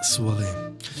קרלס סוארה.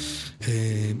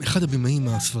 אחד הבמאים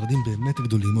הספרדים באמת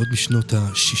הגדולים, עוד משנות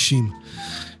ה-60,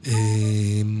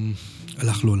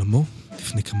 הלך לעולמו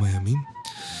לפני כמה ימים.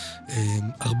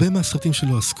 הרבה מהסרטים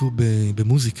שלו עסקו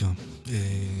במוזיקה,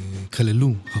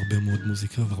 כללו הרבה מאוד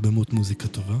מוזיקה והרבה מאוד מוזיקה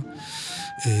טובה.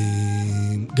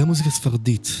 גם מוזיקה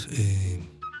ספרדית,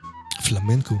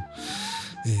 פלמנקו,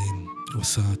 הוא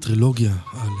עשה טרילוגיה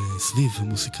על סביב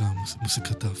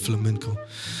מוזיקת הפלמנקו.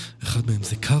 אחד מהם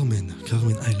זה קרמן,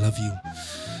 I Love You.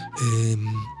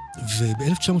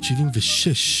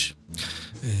 וב-1976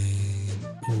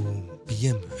 הוא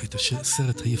ביים את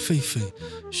הסרט היפהפה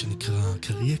שנקרא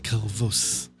קריה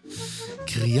קרבוס.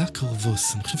 קריה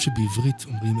קרבוס, אני חושב שבעברית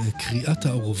אומרים קריאת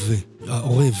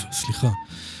העורב, סליחה.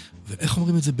 ואיך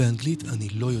אומרים את זה באנגלית? אני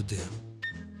לא יודע.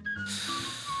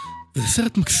 וזה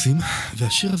סרט מקסים,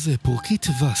 והשיר הזה, פורקי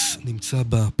טבס, נמצא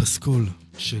בפסקול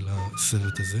של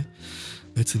הסרט הזה.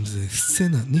 בעצם זה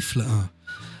סצנה נפלאה.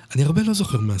 אני הרבה לא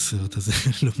זוכר מהסרט הזה,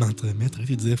 למעט האמת,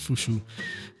 ראיתי את זה איפשהו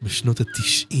בשנות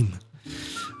ה-90,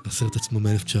 בסרט עצמו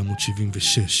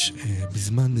מ-1976,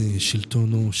 בזמן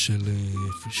שלטונו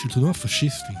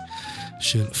הפשיסטי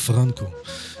של פרנקו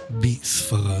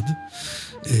בספרד,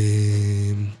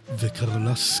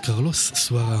 וקרלוס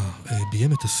סוארה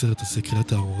ביים את הסרט הזה,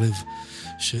 קריאת העורב,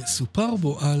 שסופר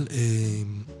בו על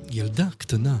ילדה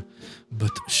קטנה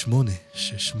בת 8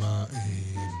 ששמה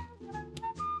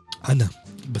אנה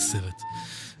בסרט,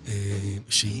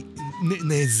 שהיא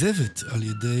נעזבת על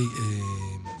ידי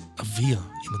אביה,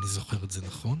 אם אני זוכר את זה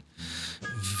נכון,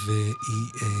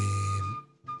 והיא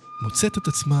מוצאת את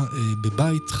עצמה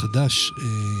בבית חדש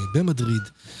במדריד,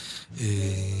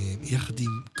 יחד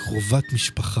עם קרובת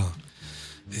משפחה.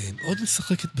 עוד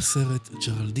משחקת בסרט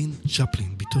ג'רלדין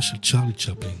צ'פלין, ביתו של צ'רלי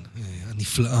צ'פלין,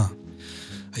 הנפלאה,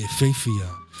 היפהפייה.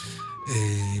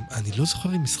 אני לא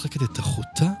זוכר אם משחקת את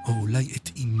אחותה או אולי את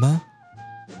אימה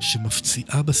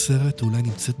שמפציעה בסרט, או אולי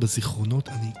נמצאת בזיכרונות,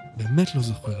 אני באמת לא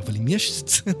זוכר, אבל אם יש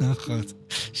סצנה אחת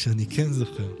שאני כן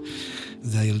זוכר,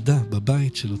 זה הילדה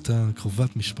בבית של אותה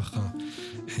קרובת משפחה,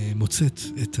 מוצאת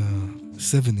את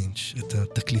ה-7 inch, את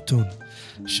התקליטון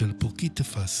של פורקי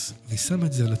טפס, והיא שמה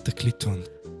את זה על התקליטון,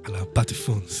 על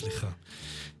הפטפון, סליחה.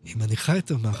 היא מניחה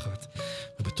את המחט,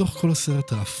 ובתוך כל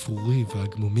הסרט האפרורי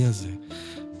והגמומי הזה,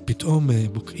 פתאום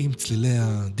בוקעים צלילי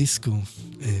הדיסקו,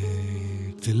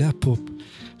 צלילי הפופ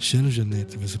של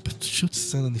ז'נט, וזה פשוט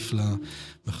סצנה נפלאה.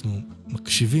 אנחנו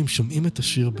מקשיבים, שומעים את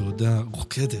השיר בעודה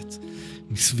רוקדת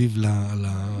מסביב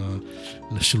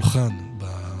לשולחן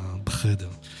בחדר.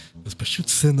 אז פשוט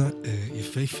סצנה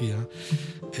יפהפייה.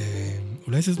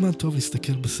 אולי זה זמן טוב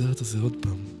להסתכל בסרט הזה עוד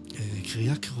פעם.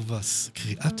 קריאה קרבס,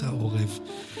 קריאת העורב,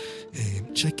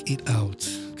 check it out,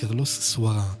 קרלוס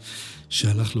סוארה,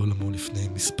 שהלך לעולמו לפני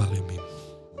מספר ימים.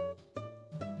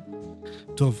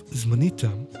 טוב, זמני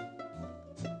תם,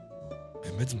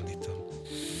 באמת זמני תם.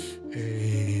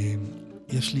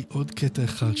 יש לי עוד קטע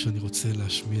אחד שאני רוצה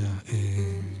להשמיע,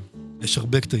 יש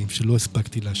הרבה קטעים שלא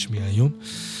הספקתי להשמיע היום,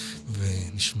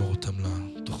 ונשמור אותם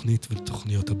לתוכנית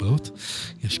ולתוכניות הבאות.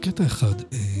 יש קטע אחד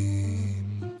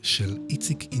של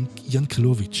איציק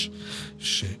ינקלוביץ',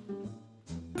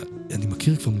 שאני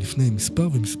מכיר כבר לפני מספר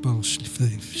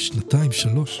לפני 2-3,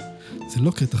 זה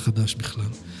לא קטע חדש בכלל,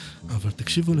 אבל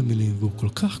תקשיבו למילים, והוא כל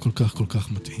כך כל כך כל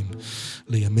כך מתאים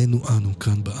לימינו אנו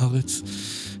כאן בארץ.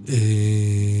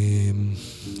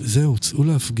 זהו, צאו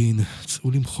להפגין,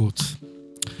 צאו למחות.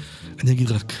 אני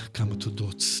אגיד רק כמה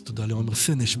תודות. תודה לעומר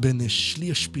סנש, בנש,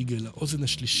 ליה שפיגל, האוזן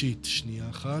השלישית, שנייה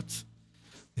אחת.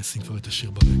 אני אשים כבר את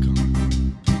השיר ברקע.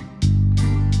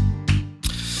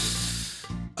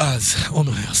 אז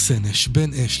עומר סנש,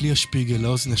 בן אש, ליה שפיגל,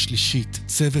 האוזן השלישית,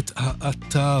 צוות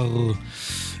האתר,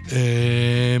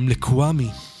 לקוואמי,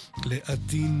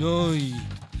 לעדינוי,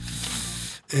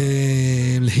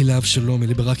 להילה אבשלום,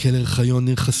 לברק הלר חיון,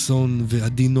 ניר חסון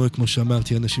ועדינוי, כמו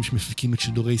שאמרתי, אנשים שמפיקים את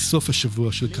שידורי סוף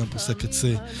השבוע של קמפוס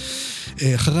הקצה.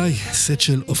 אחריי, סט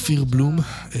של אופיר בלום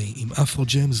עם אפרו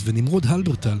ג'מס, ונמרוד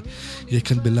הלברטל יהיה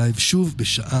כאן בלייב שוב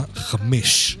בשעה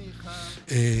 5.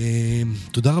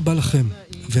 תודה רבה לכם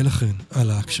ולכן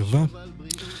על ההקשבה.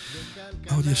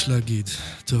 מה עוד יש להגיד?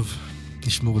 טוב,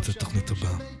 נשמור את זה תוכנית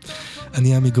הבאה.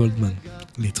 אני עמי גולדמן,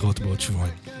 להתראות בעוד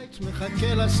שבועיים.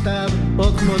 מחכה לסתיו,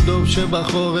 או כמו דוב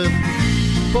שבחורף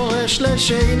פורש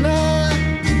לשינה,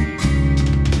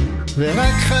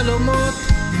 ורק חלומות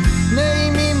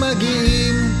נעימים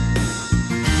מגיעים,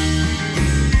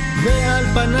 ועל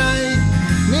פניי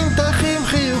נמתחים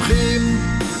חיוכים,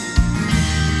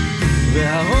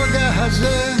 והרוגע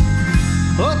הזה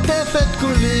עוטף את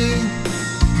כולי.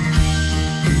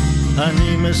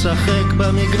 אני משחק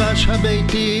במגרש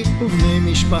הביתי, ובני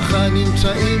משפחה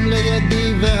נמצאים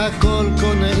לידי, והכל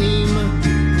כה נעים,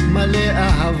 מלא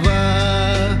אהבה.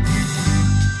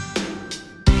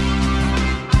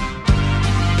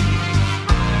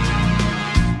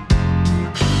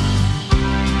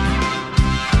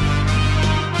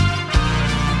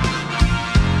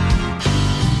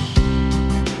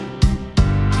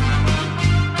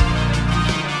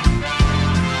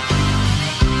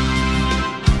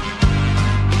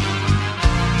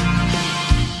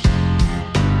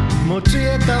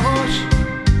 מוציא את הראש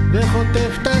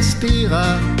וחוטף את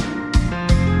הסתירה,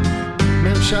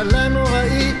 ממשלה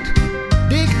נוראית,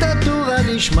 דיקטטורה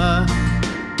לשמה,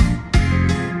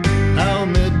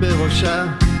 העומד בראשה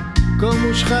כה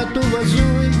מושחת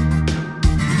ובזוי,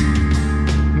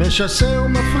 משסה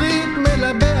ומפריד,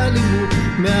 מלבה אלימות,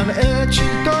 מערער את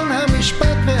שלטון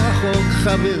המשפט והחוק.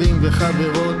 חברים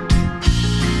וחברות,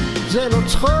 זה לא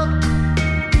צחוק,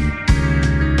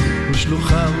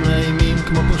 ושלוחיו נעימים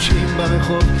כמו פושעים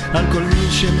ברחוב על כל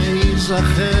מי שמעיז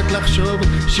אחרת לחשוב,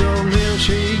 שאומר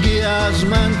שהגיע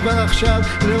הזמן כבר עכשיו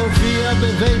להופיע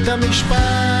בבית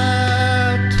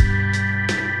המשפט.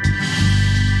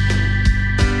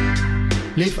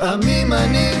 לפעמים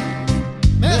אני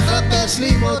מחפש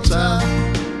לי מוצא,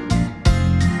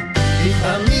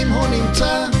 לפעמים הוא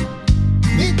נמצא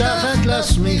מתחת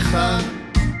לשמיכה,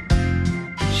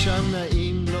 שם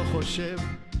נעים לא חושב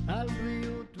על בריאות.